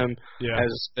see him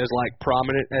as like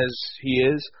prominent as he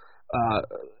is.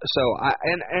 So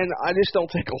I just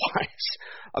don't think Elias.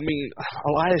 I mean,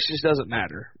 Elias just doesn't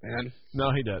matter, man.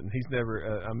 No, he doesn't. He's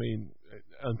never.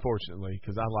 Unfortunately,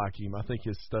 because I like him. I think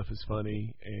his stuff is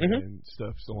funny and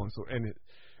stuff so on. So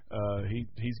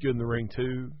he's good in the ring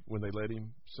too when they let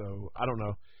him. So I don't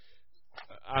know.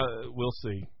 We'll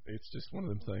see. It's just one of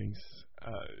them things.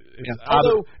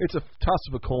 It's a toss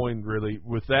of a coin, really.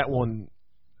 With that one,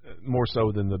 more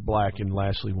so than the Black and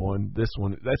Lashley one. This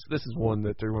is one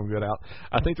that they're going to get out.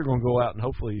 I think they're going to go out and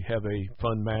hopefully have a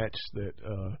fun match that,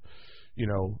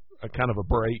 a kind of a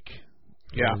break.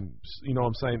 Yeah. And, you know what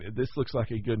I'm saying? This looks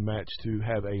like a good match to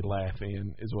have a laugh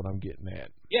in, is what I'm getting at.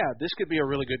 Yeah, this could be a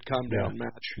really good come-down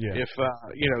match. Yeah. If,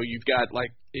 you've got,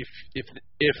 like,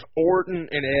 if Orton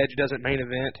and Edge doesn't main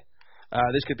event,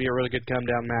 this could be a really good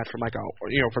come-down match from, like,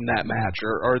 from that match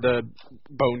or the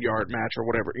Boneyard match or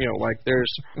whatever. Like,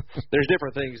 there's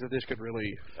different things that this could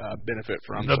really benefit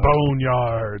from. The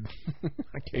Boneyard.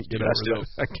 I can't get over that.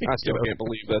 I still can't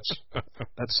believe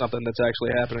that's something that's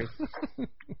actually happening.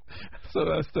 So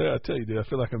I tell you, dude, I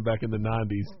feel like I'm back in the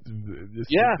 90s.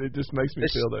 It just makes me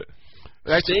feel that.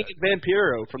 Sting and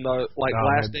Vampiro from the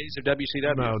last days of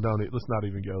WCW. No, let's not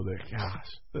even go there.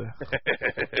 Gosh.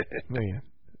 Man.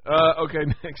 Okay,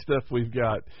 next up we've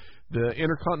got the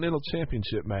Intercontinental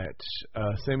Championship match.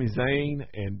 Sami Zayn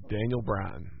and Daniel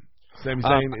Bryan. Sami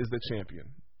Zayn is the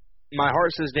champion. My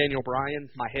heart says Daniel Bryan.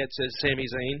 My head says Sami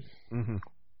Zayn. Mm-hmm.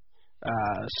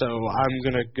 So I'm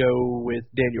going to go with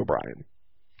Daniel Bryan.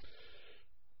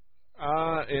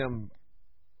 I am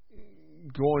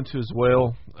going to as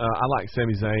well. I like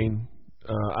Sami Zayn.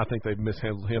 I think they've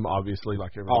mishandled him, obviously,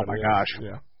 like everybody else. Oh, my gosh.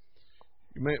 Yeah.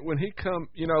 Man, when he come,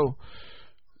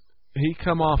 he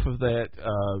come off of that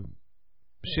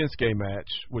Shinsuke match,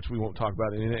 which we won't talk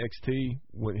about in NXT,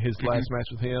 when his last match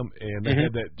with him, and they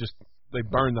had that they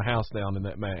burned the house down in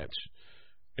that match.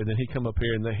 And then he come up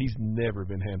here, and he's never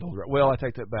been handled right. Well, I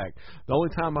take that back. The only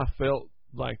time I felt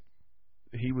like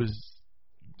he was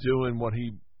doing what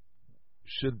he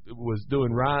was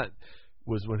doing right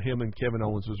was when him and Kevin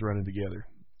Owens was running together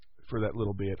for that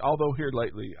little bit. Although here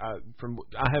lately, I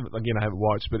haven't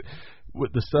watched, but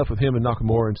with the stuff with him and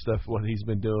Nakamura and stuff, what he's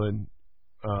been doing,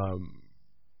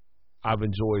 I've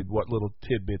enjoyed what little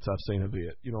tidbits I've seen of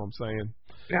it. You know what I'm saying?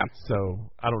 Yeah.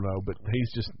 So I don't know, but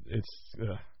he's just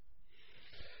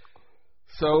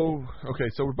So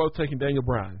we're both taking Daniel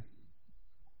Bryan.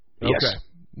 Okay. Yes.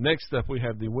 Next up, we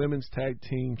have the Women's Tag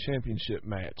Team Championship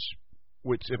match,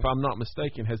 which, if I'm not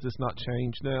mistaken, has this not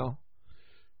changed now?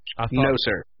 No,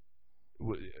 sir.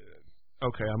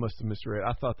 Okay, I must have misread.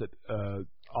 I thought that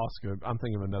Asuka. I'm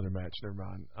thinking of another match. Never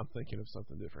mind. I'm thinking of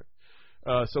something different.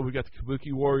 So we got the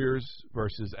Kabuki Warriors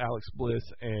versus Alex Bliss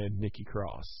and Nikki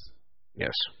Cross.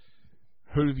 Yes.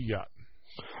 Who have you got?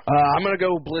 I'm going to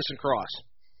go Bliss and Cross.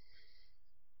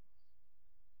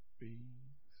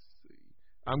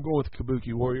 I'm going with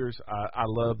Kabuki Warriors. I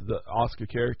love the Asuka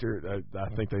character.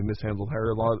 I think they mishandled her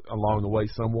a lot along the way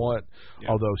somewhat,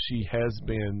 although she has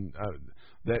been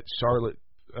that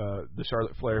the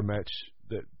Charlotte Flair match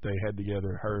that they had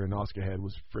together, her and Asuka had,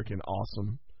 was freaking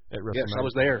awesome at WrestleMania. Yes, I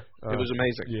was there. It was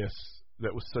amazing. Yes,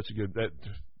 that was such a good that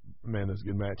was a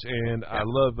good match. And I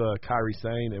love Kairi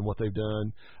Sane and what they've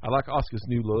done. I like Asuka's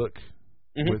new look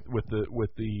with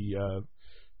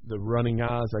the running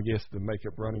eyes, I guess, the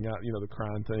makeup running out, the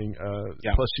crying thing.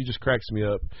 Plus, she just cracks me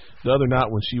up. The other night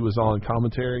when she was on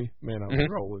commentary, man, I was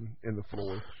rolling in the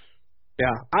floor.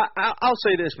 Yeah, I'll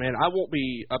say this, man. I won't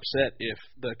be upset if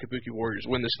the Kabuki Warriors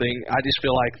win this thing. I just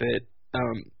feel like that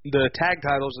the tag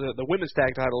titles, the women's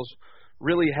tag titles,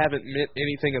 really haven't meant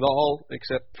anything at all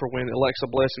except for when Alexa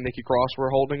Bliss and Nikki Cross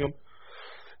were holding them.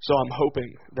 So I'm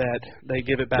hoping that they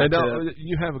give it back to...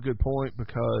 You have a good point,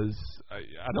 because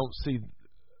I don't see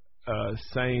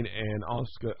Sane and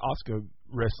Asuka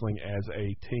wrestling as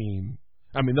a team.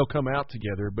 I mean, they'll come out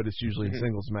together, but it's usually in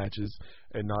singles matches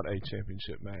and not a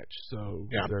championship match. So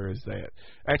there is that.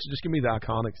 Actually, just give me the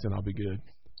Iconics and I'll be good.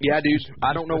 Yeah, dude.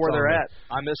 I don't know where they're at.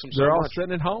 I miss them so much. They're all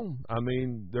sitting at home. I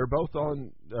mean, they're both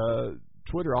on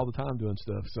Twitter all the time doing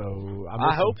stuff. So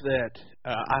I hope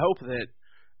that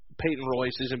Peyton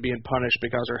Royce isn't being punished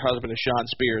because her husband is Sean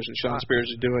Spears, and Sean Spears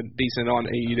is doing decent on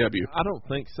AEW. I don't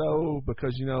think so,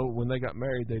 because, when they got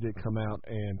married, they did come out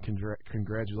and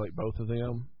congratulate both of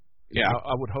them. Yeah.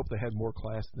 I would hope they had more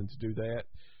class than to do that,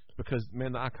 because,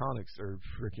 man, the Iconics are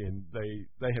freaking –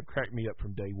 they have cracked me up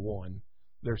from day one.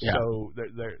 They're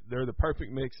they're the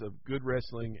perfect mix of good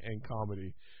wrestling and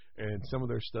comedy, and some of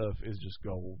their stuff is just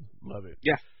gold. Love it.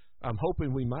 Yeah. I'm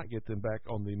hoping we might get them back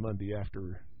on the Monday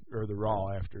after – or the Raw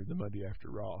after, the Monday after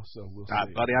Raw. So we'll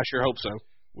see. Buddy, I sure hope so.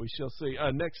 We shall see.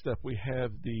 Next up, we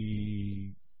have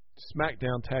the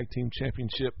SmackDown Tag Team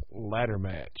Championship ladder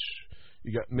match.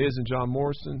 You got Miz and John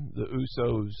Morrison, the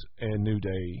Usos, and New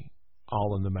Day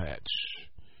all in the match.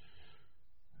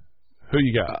 Who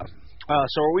you got?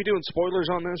 So are we doing spoilers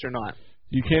on this or not?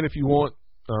 You can if you want.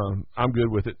 I'm good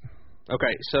with it.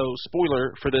 Okay, so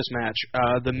spoiler for this match.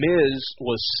 The Miz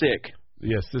was sick.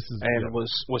 Yes, this is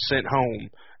was sent home.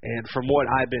 And from what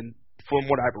I've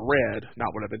read,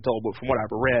 not what I've been told, but from what I've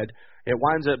read, it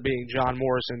winds up being John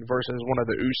Morrison versus one of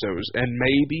the Usos, and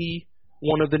maybe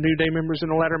one of the New Day members in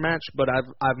the ladder match. But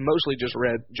I've mostly just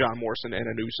read John Morrison and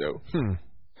an Uso.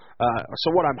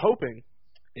 So what I'm hoping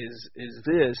is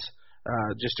this.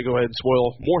 Just to go ahead and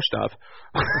spoil more stuff,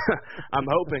 I'm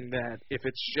hoping that if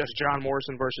it's just John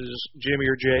Morrison versus Jimmy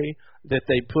or Jay, that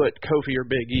they put Kofi or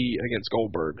Big E against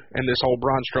Goldberg, and this whole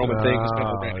Braun Strowman thing is going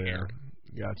to remain here.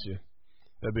 Gotcha.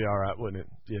 That'd be all right, wouldn't it?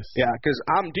 Yes. Yeah, because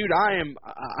I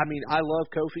love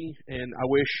Kofi, and I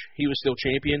wish he was still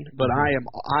champion, but I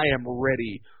am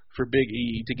ready for Big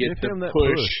E to get the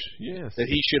push yes. that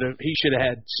he should have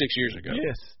had 6 years ago.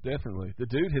 Yes, definitely. The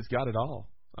dude has got it all.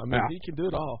 I mean, he can do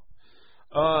it all.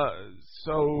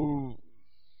 So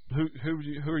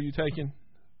who are you taking?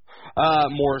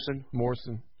 Morrison.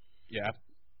 Morrison. Yeah.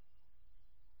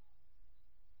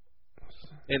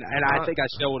 And I think I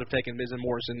still would have taken Miz and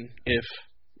Morrison if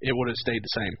it would have stayed the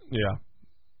same.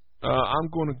 Yeah. I'm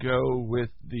going to go with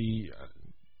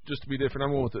just to be different,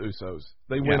 I'm going with the Usos.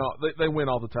 They win they win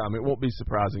all the time. It won't be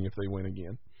surprising if they win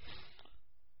again.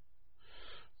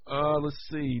 Let's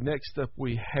see. Next up,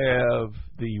 we have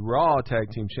the Raw Tag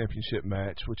Team Championship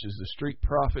match, which is the Street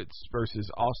Profits versus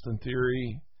Austin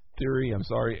Theory,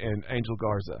 and Angel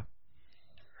Garza.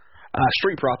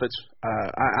 Street Profits.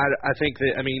 I think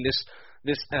that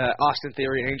this Austin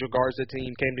Theory Angel Garza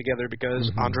team came together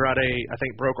because Andrade, I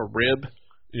think, broke a rib.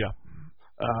 Yeah.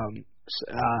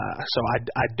 So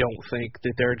I don't think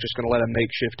that they're just going to let a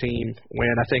makeshift team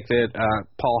win. I think that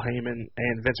Paul Heyman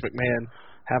and Vince McMahon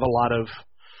have a lot of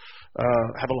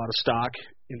stock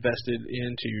invested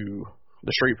into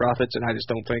the Street Profits, and I just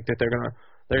don't think that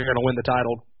they're gonna win the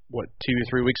title 2 or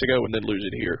 3 weeks ago and then lose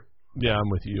it here. Yeah, I'm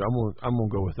with you. I'm gonna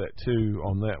go with that too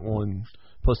on that one.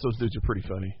 Plus, those dudes are pretty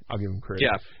funny. I'll give them credit.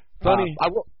 Yeah, funny.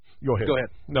 Go ahead. Go ahead.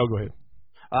 No, go ahead.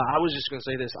 I was just going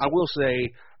to say this. I will say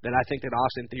that I think that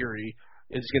Austin Theory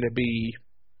is going to be,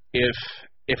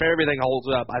 if everything holds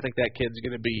up, I think that kid's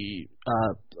going to be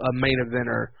a main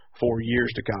eventer for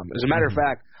years to come. As a matter of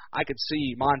fact, I could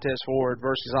see Montez Ford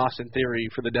versus Austin Theory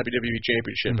for the WWE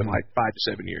Championship in like 5 to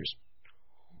 7 years.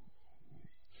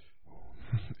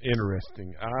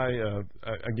 Interesting. I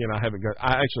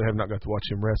actually have not got to watch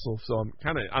him wrestle, so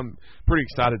I'm pretty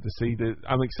excited to see this.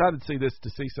 I'm excited to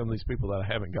see some of these people that I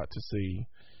haven't got to see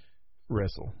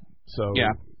wrestle. So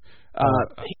yeah.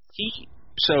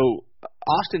 So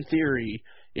Austin Theory,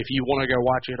 if you want to go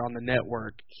watch it on the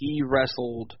network, he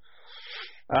wrestled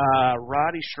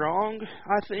Roddy Strong,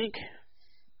 I think,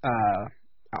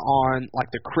 on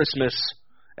like the Christmas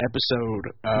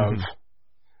episode of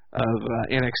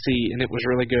NXT, and it was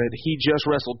really good. He just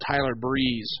wrestled Tyler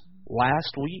Breeze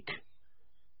last week,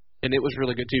 and it was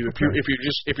really good too.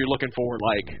 If you're looking for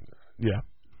like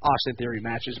Austin Theory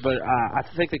matches, but I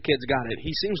think the kid's got it.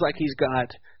 He seems like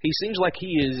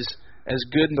he is as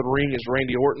good in the ring as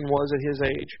Randy Orton was at his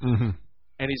age,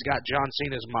 and he's got John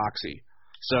Cena's moxie.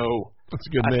 So that's a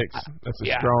good mix. That's a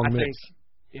strong mix.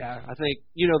 I think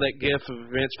you know that gif of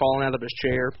Vince falling out of his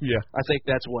chair? Yeah. I think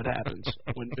that's what happens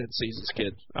when Vince sees his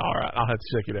kid. All right, I'll have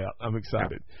to check it out. I'm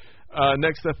excited.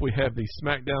 Next up, we have the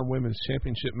SmackDown Women's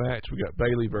Championship match. We got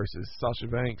Bayley versus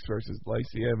Sasha Banks versus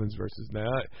Lacey Evans versus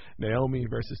Naomi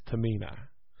versus Tamina.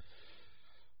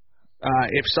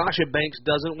 If Sasha Banks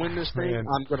doesn't win this thing,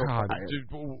 I'm going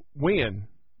to win.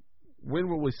 When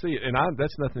will we see it? And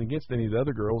that's nothing against any of the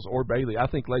other girls or Bayley. I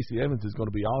think Lacey Evans is going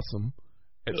to be awesome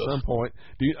at some point.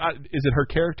 Is it her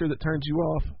character that turns you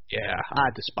off? Yeah, I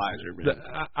despise her. Man.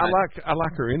 I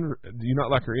like her in. Do you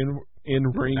not like her in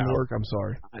ring work? I'm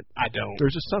sorry. I don't.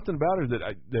 There's just something about her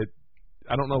that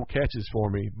I don't know catches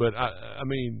for me. But I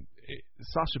mean,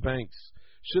 Sasha Banks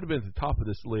should have been at the top of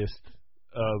this list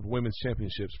of women's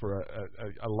championships for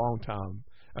a long time.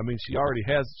 I mean, she already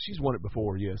has. She's won it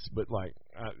before, yes, but like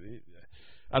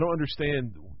I don't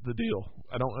understand the deal.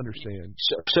 I don't understand.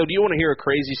 So do you want to hear a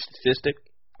crazy statistic?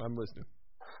 I'm listening.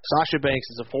 Sasha Banks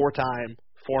is a 4-time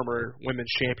former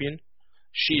women's champion.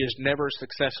 She has never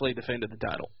successfully defended the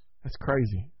title. That's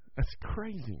crazy. That's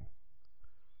crazy.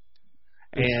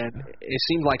 And it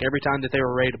seemed like every time that they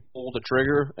were ready to pull the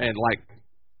trigger and like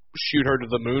shoot her to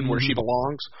the moon where she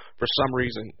belongs, for some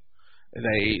reason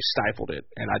they stifled it,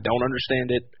 and I don't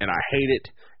understand it, and I hate it,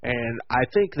 and I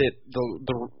think that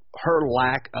her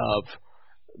lack of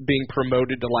being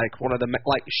promoted to like one of the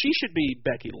she should be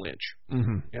Becky Lynch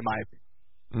in my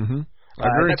opinion. I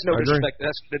agree. That's no disrespect.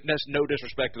 That's no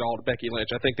disrespect at all to Becky Lynch.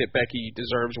 I think that Becky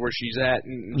deserves where she's at,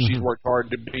 and she's worked hard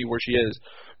to be where she is.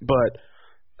 But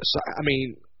I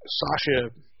mean, Sasha,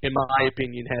 in my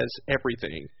opinion, has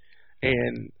everything.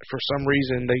 And for some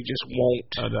reason, they just won't.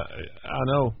 I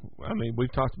know. I mean,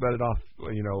 we've talked about it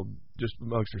just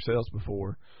amongst ourselves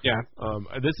before. Yeah.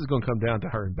 This is going to come down to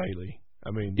her and Bayley.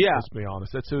 I mean, let's be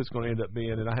honest. That's who it's going to end up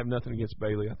being. And I have nothing against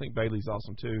Bayley. I think Bayley's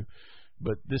awesome too.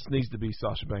 But this needs to be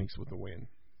Sasha Banks with the win.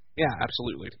 Yeah,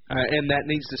 absolutely. And that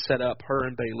needs to set up her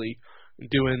and Bayley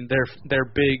doing their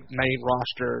big main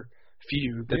roster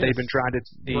feud that they've been trying to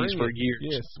tease for years.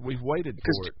 Yes, we've waited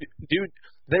for it. Dude,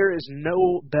 there is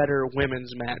no better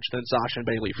women's match than Sasha and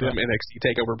Bayley from NXT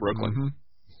TakeOver Brooklyn.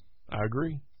 I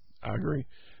agree.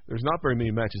 There's not very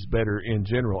many matches better in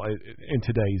general in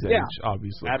today's age,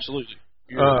 obviously. Absolutely.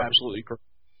 You're absolutely correct.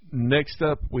 Next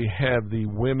up, we have the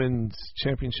Women's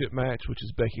Championship match, which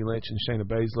is Becky Lynch and Shayna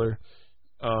Baszler.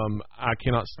 I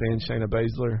cannot stand Shayna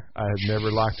Baszler. I have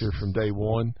never liked her from day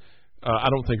one. I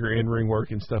don't think her in-ring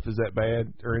work and stuff is that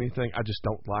bad or anything. I just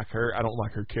don't like her. I don't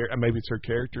like her character. Maybe it's her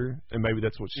character, and maybe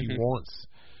that's what she wants.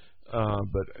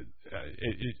 But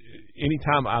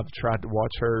anytime I've tried to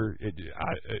watch her,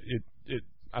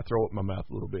 I throw up my mouth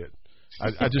a little bit.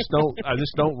 I just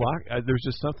don't like. There's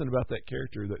just something about that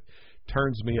character that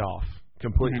turns me off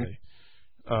completely.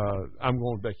 I'm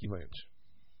going Becky Lynch.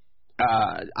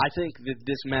 I think that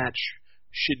this match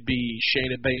should be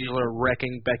Shayna Baszler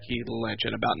wrecking Becky Lynch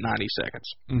in about 90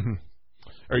 seconds.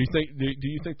 Or do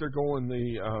you think they're going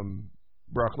the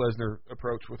Brock Lesnar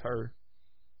approach with her?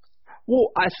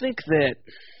 Well, I think that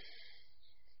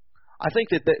I think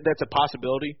that's a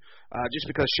possibility. Just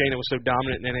because Shayna was so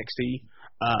dominant in NXT,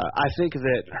 I think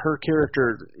that her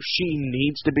character, she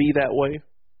needs to be that way.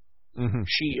 Mm-hmm.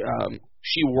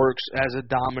 She works as a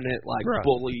dominant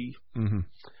bully. Mm-hmm.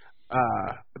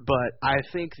 But I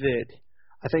think that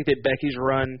Becky's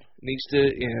run needs to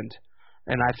end,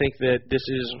 and I think that this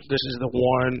is the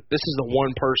one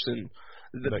person.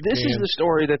 This is the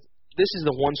story that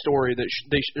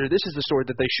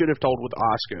they should have told with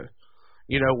Asuka.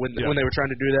 You know, when they were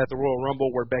trying to do that at the Royal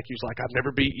Rumble, where Becky's like, "I've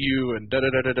never beat you," and da da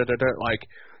da da da da. Like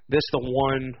this is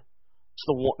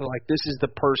the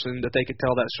person that they could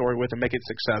tell that story with and make it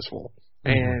successful.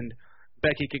 Mm-hmm. And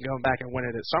Becky could go back and win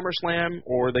it at SummerSlam,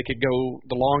 or they could go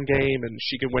the long game and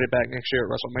she could win it back next year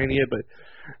at WrestleMania. But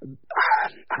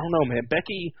I don't know, man.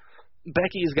 Becky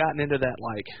has gotten into that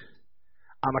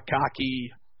I'm a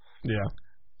cocky,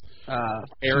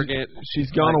 arrogant.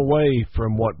 She's gone away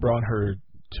from what brought her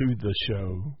to the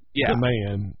show, the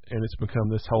man, and it's become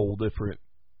this whole different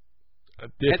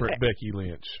Becky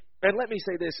Lynch. And let me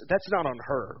say this: that's not on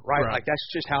her, right? Like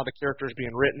that's just how the character is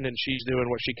being written, and she's doing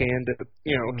what she can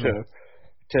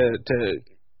to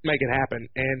make it happen.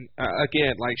 And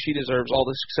again, she deserves all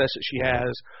the success that she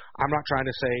has. I'm not trying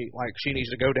to say she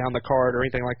needs to go down the card or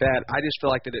anything like that. I just feel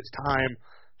like that it's time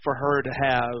for her to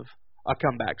have a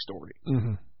comeback story.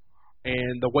 Mm-hmm.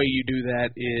 And the way you do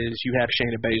that is you have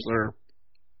Shayna Baszler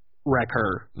wreck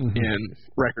her in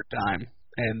record time,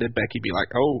 and then Becky be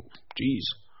like, "Oh, geez,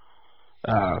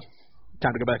 time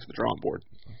to go back to the drawing board."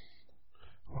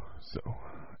 So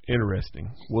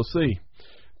interesting. We'll see.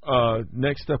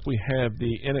 Next up, we have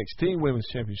the NXT Women's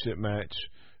Championship match: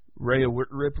 Rhea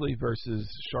Ripley versus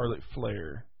Charlotte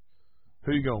Flair.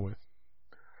 Who are you going with?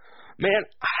 Man,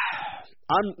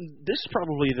 this is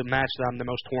probably the match that I'm the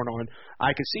most torn on.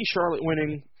 I could see Charlotte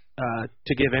winning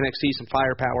to give NXT some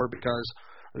firepower because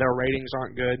their ratings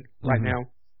aren't good right now.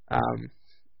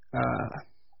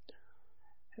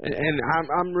 And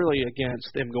I'm really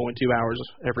against them going 2 hours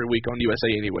every week on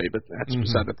USA anyway, but that's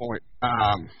beside the point.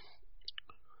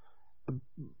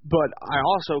 But I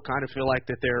also kind of feel like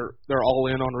that they're all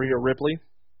in on Rhea Ripley.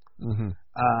 Mm-hmm.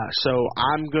 So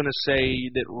I'm going to say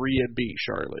that Rhea beat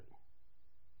Charlotte.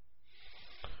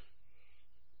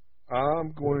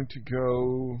 I'm going to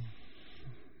go.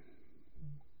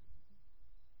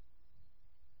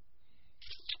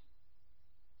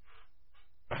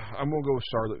 I'm going to go with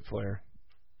Charlotte Flair.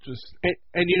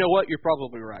 And you know what? You're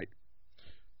probably right.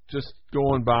 Just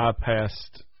going by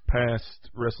past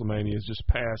WrestleManias, just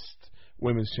past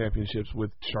women's championships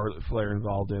with Charlotte Flair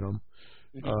involved in them.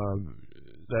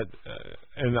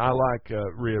 And I like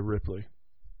Rhea Ripley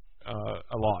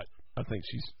a lot. I think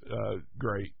she's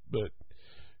great, but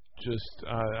just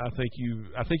I think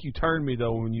you turned me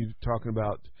though when you talking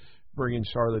about bringing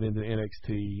Charlotte into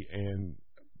NXT and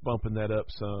bumping that up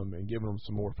some and giving them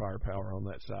some more firepower on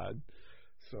that side.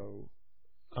 So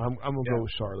I'm gonna go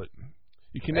with Charlotte.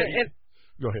 You can go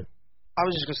ahead. I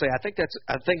was just gonna say I think that's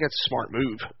a smart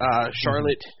move.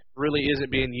 Charlotte really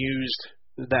isn't being used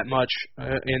that much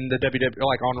in the WWE,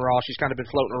 on Raw. She's kind of been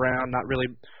floating around, not really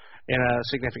in a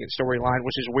significant storyline,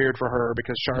 which is weird for her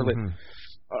because Charlotte,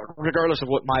 regardless of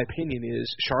what my opinion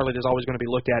is, Charlotte is always going to be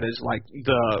looked at as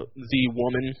the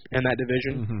woman in that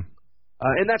division.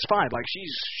 And that's fine.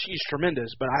 She's tremendous,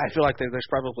 but I feel like there's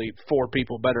probably 4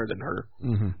 people better than her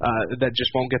that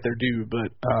just won't get their due.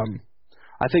 But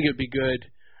I think it would be good.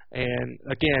 And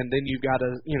again, then you've got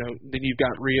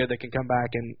Rhea that can come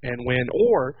back and win.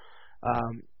 Or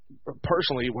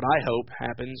personally, what I hope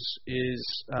happens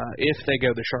is if they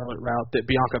go the Charlotte route, that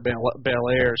Bianca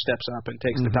Belair steps up and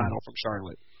takes the title from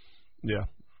Charlotte. Yeah,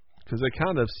 because they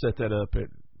kind of set that up at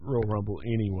Royal Rumble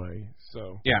anyway.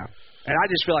 So yeah. And I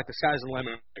just feel like the sky's the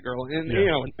limit, girl.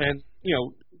 And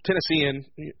Tennessean,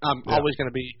 I'm always going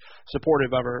to be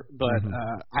supportive of her. But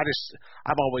I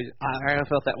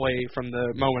felt that way from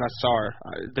the moment I saw her.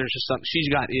 There's just something. She's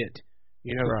got it.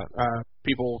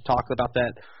 People talk about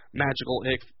that magical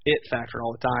it factor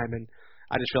all the time, and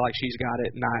I just feel like she's got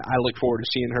it. And I look forward to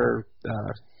seeing her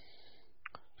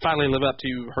finally live up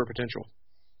to her potential.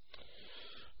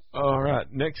 All right.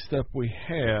 Next up, we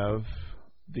have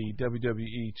the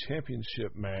WWE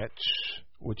Championship match,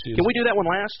 which is... Can we do that one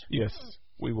last? Yes,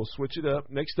 we will switch it up.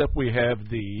 Next up, we have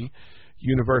the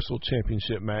Universal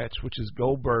Championship match, which is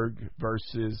Goldberg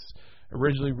versus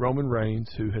originally Roman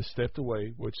Reigns, who has stepped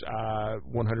away, which I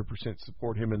 100%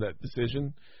 support him in that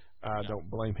decision. I don't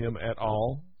blame him at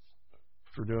all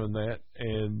for doing that.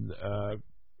 And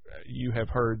you have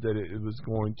heard that it was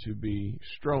going to be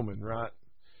Strowman, right?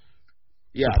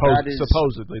 Yeah,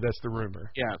 supposedly, that's the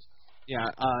rumor. Yeah. Yeah.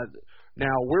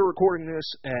 Now we're recording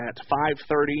this at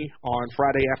 5:30 on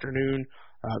Friday afternoon.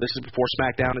 This is before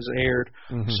SmackDown is aired.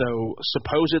 Mm-hmm. So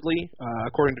supposedly,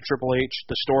 according to Triple H,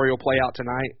 the story will play out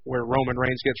tonight where Roman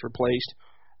Reigns gets replaced.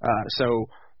 So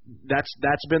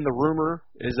that's been the rumor,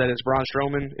 is that it's Braun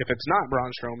Strowman. If it's not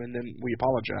Braun Strowman, then we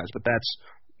apologize. But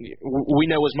we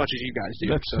know as much as you guys do.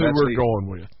 That's so who that's we're going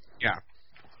with. Yeah.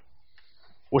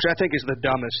 Which I think is the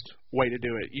dumbest way to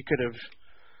do it.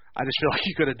 I just feel like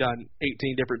you could have done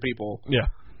 18 different people. Yeah.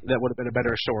 That would have been a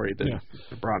better story than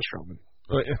Braun Strowman.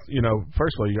 Well,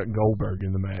 first of all, you got Goldberg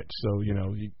in the match, so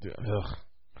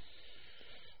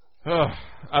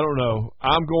I don't know.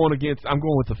 I'm going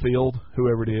with the Field,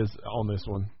 whoever it is on this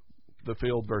one. The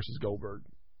Field versus Goldberg.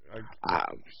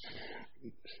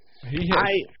 He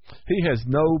has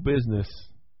no business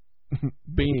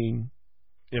being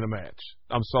in a match.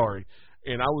 I'm sorry.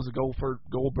 And I was a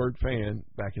Goldberg fan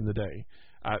back in the day.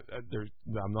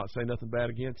 I'm not saying nothing bad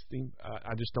against him.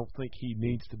 I just don't think he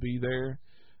needs to be there.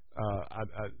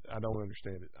 I don't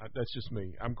understand it. That's just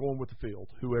me. I'm going with the Field,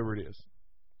 whoever it is.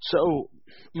 So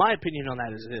my opinion on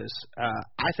that is this.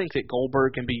 I think that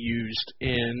Goldberg can be used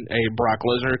in a Brock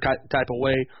Lesnar type of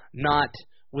way, not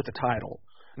with a title.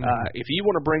 Mm-hmm. If you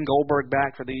want to bring Goldberg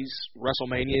back for these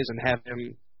WrestleManias and have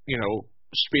him,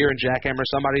 spear and jackhammer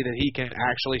somebody that he can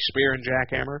actually spear and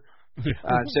jackhammer,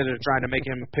 instead of trying to make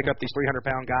him pick up these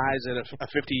 300-pound guys that a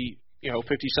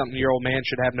 50-something-year-old man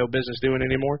should have no business doing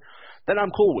anymore, then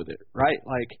I'm cool with it, right?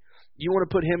 Like, you want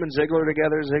to put him and Ziggler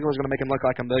together, Ziggler's going to make him look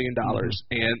like $1 million,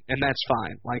 and that's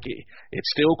fine. Like,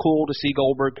 it's still cool to see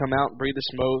Goldberg come out and breathe the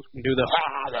smoke and do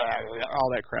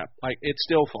all that crap. Like, it's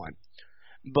still fun.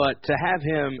 But to have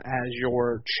him as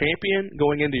your champion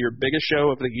going into your biggest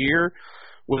show of the year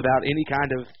without any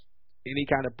kind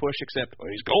of push except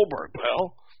he's Goldberg,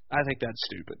 well, I think that's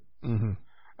stupid. Mm-hmm.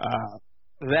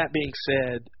 That being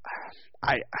said,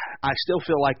 I still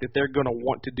feel like that they're going to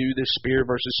want to do this spear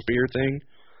versus spear thing.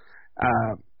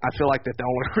 I feel like that the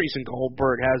only reason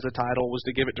Goldberg has the title was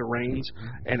to give it to Reigns,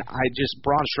 and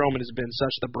Braun Strowman has been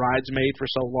such the bridesmaid for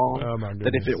so long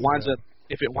that if it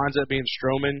winds up being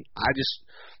Strowman,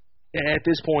 at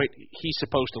this point he's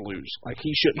supposed to lose. Like,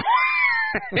 he shouldn't.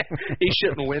 He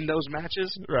shouldn't win those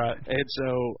matches, right? And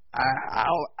so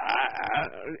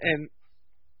and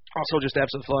also just have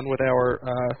some fun with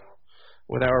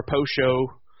our post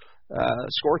show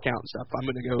score count and stuff. I'm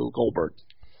going to go Goldberg.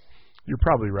 You're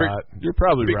probably right. You're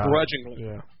probably right.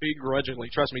 Begrudgingly.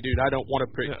 Trust me, dude. I don't want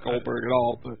to pick Goldberg at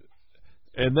all. But.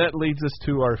 And that leads us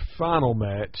to our final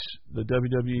match, the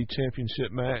WWE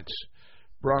Championship match: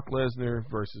 Brock Lesnar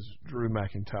versus Drew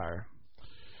McIntyre.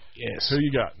 Yes. Who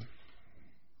you got?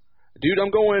 Dude, I'm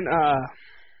going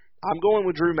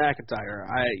with Drew McIntyre.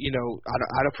 I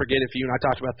don't forget if you and I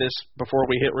talked about this before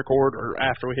we hit record or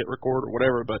after we hit record or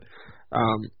whatever, but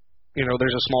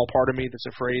there's a small part of me that's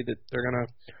afraid that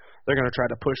they're gonna try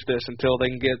to push this until they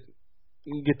can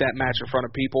get that match in front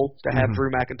of people to have Drew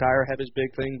McIntyre have his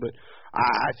big thing. But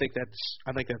I think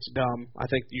that's dumb. I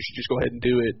think you should just go ahead and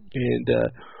do it. And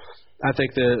I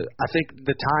think the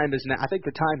time is now. I think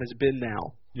the time has been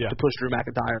now. Yeah. To push Drew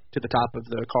McIntyre to the top of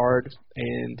the card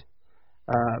and,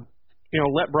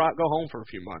 let Brock go home for a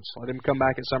few months. Let him come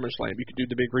back at SummerSlam. You could do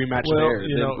the big rematch there.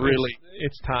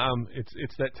 It's time.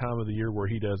 It's that time of the year where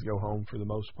he does go home for the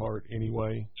most part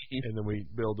anyway, and then we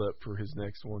build up for his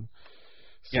next one.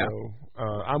 So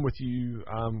I'm with you.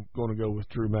 I'm going to go with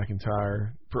Drew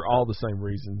McIntyre for all the same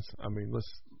reasons. I mean,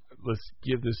 let's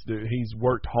give this dude. He's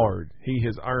worked hard. He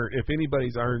has earned. If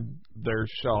anybody's earned their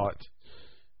shot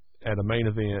at a main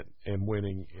event and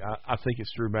winning, I think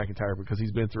it's Drew McIntyre, because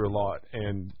he's been through a lot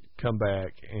and come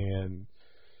back, and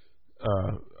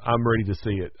I'm ready to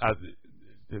see it.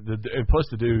 And plus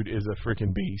the dude is a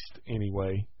freaking beast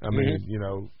anyway. I mean,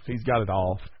 he's got it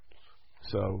all.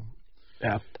 So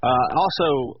yeah.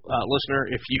 Also, listener,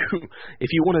 if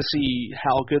you want to see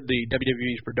how good the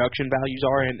WWE's production values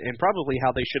are, and probably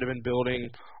how they should have been building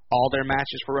all their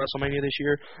matches for WrestleMania this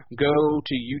year, go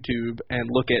to YouTube and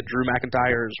look at Drew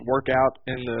McIntyre's workout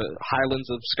in the Highlands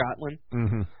of Scotland,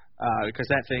 because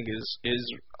that thing is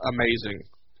amazing.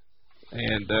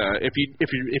 And if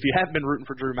you haven't been rooting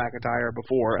for Drew McIntyre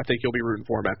before, I think you'll be rooting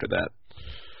for him after that.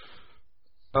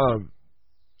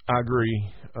 I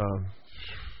agree.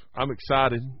 I'm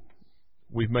excited.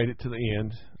 We've made it to the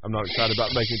end. I'm not excited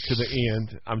about making it to the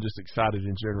end. I'm just excited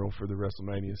in general for the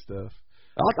WrestleMania stuff.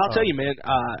 I'll tell you, man.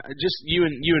 Just you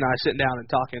and I sitting down and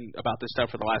talking about this stuff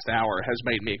for the last hour has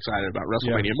made me excited about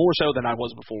WrestleMania more so than I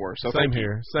was before. So same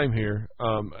here.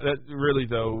 That really,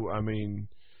 though, I mean,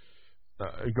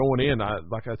 going in,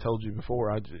 like I told you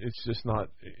before, it's just not.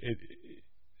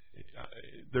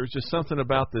 there's just something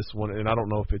about this one, and I don't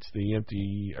know if it's the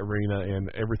empty arena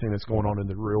and everything that's going on in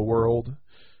the real world,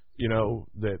 you know,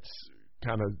 that's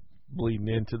kind of bleeding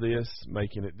into this,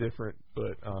 making it different.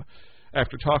 But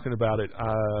after talking about it,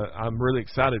 I'm really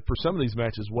excited for some of these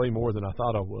matches, way more than I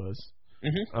thought I was.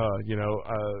 Mm-hmm. You know,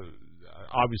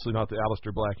 obviously not the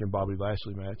Aleister Black and Bobby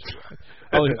Lashley match.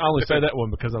 I only say that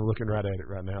one because I'm looking right at it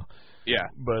right now. Yeah.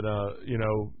 But, you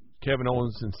know, Kevin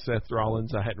Owens and Seth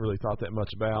Rollins, I hadn't really thought that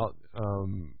much about.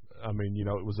 I mean, you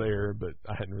know, it was there, but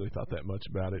I hadn't really thought that much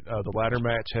about it. The ladder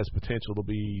match has potential to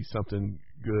be something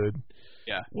good.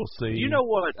 Yeah. We'll see. You know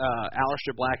what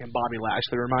Aleister Black and Bobby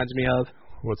Lashley reminds me of?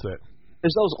 What's that?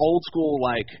 Is those old school,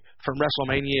 like, from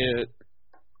WrestleMania's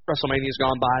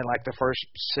gone by, like the first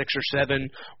 6 or 7,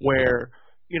 where,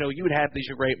 you know, you would have these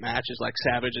great matches like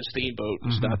Savage and Steamboat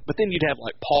and stuff, but then you'd have,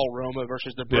 like, Paul Roma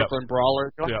versus the Brooklyn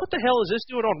Brawler. You're like, what the hell is this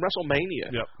doing on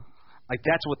WrestleMania? Yep. Like,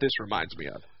 that's what this reminds me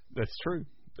of. That's true.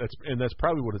 That's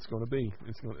probably what it's going to be.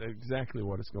 It's exactly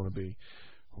what it's going to be.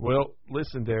 Well,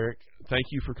 listen, Derek, thank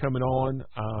you for coming on.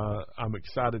 I'm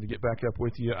excited to get back up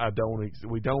with you.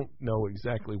 We don't know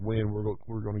exactly when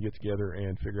we're going to get together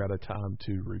and figure out a time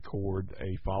to record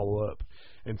a follow-up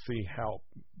and see how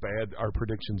bad our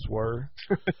predictions were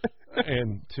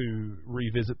and to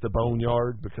revisit the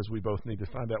Boneyard, because we both need to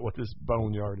find out what this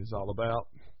Boneyard is all about.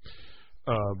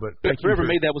 But whoever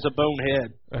made that was a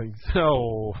bonehead.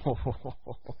 Oh.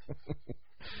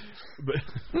 But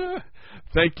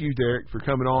thank you, Derek, for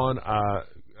coming on.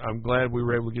 I'm glad we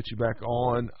were able to get you back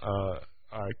on.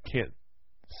 I can't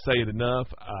say it enough.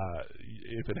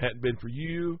 If it hadn't been for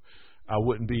you, I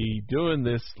wouldn't be doing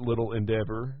this little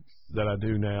endeavor that I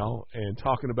do now and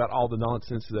talking about all the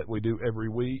nonsense that we do every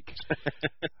week.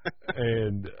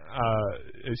 And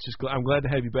it's just, I'm glad to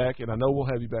have you back, and I know we'll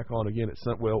have you back on again at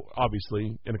some. Well,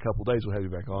 obviously in a couple of days we'll have you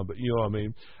back on, but you know what I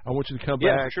mean. I want you to come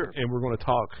back, for sure. and we're going to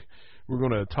talk. We're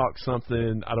going to talk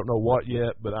something. I don't know what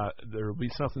yet, but there will be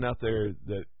something out there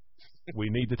that we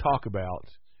need to talk about.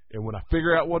 And when I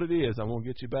figure out what it is, I'm going to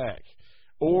get you back.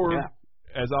 Or,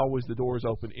 as always, the door is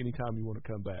open anytime you want to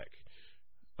come back.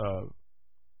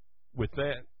 With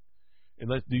that,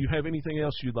 do you have anything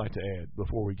else you'd like to add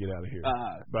before we get out of here?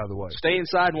 By the way, stay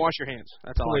inside and wash your hands.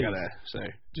 That's all I got to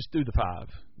say. Just do the 5.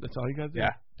 That's all you got to do.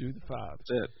 Yeah. Do the 5. That's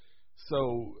it.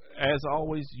 So, as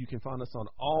always, you can find us on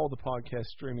all the podcast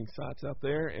streaming sites out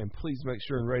there, and please make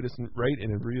sure and rate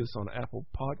and review us on Apple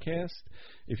Podcasts.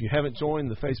 If you haven't joined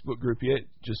the Facebook group yet,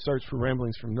 just search for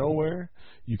Ramblings from Nowhere.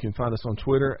 You can find us on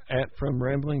Twitter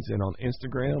 @FromRamblings, and on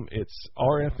Instagram, it's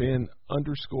RFN_podcast.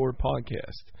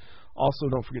 Also,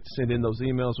 don't forget to send in those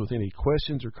emails with any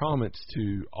questions or comments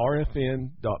to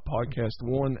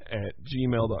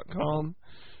rfn.podcast1@gmail.com.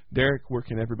 Derek, where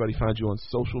can everybody find you on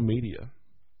social media?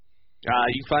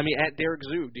 You can find me at Derek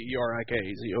Zoo,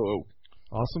 DerikZoo.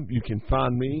 Awesome. You can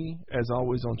find me, as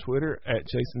always, on Twitter at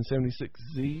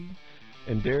Jason76Z.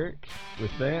 And Derek,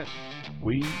 with that,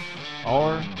 we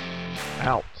are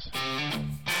out.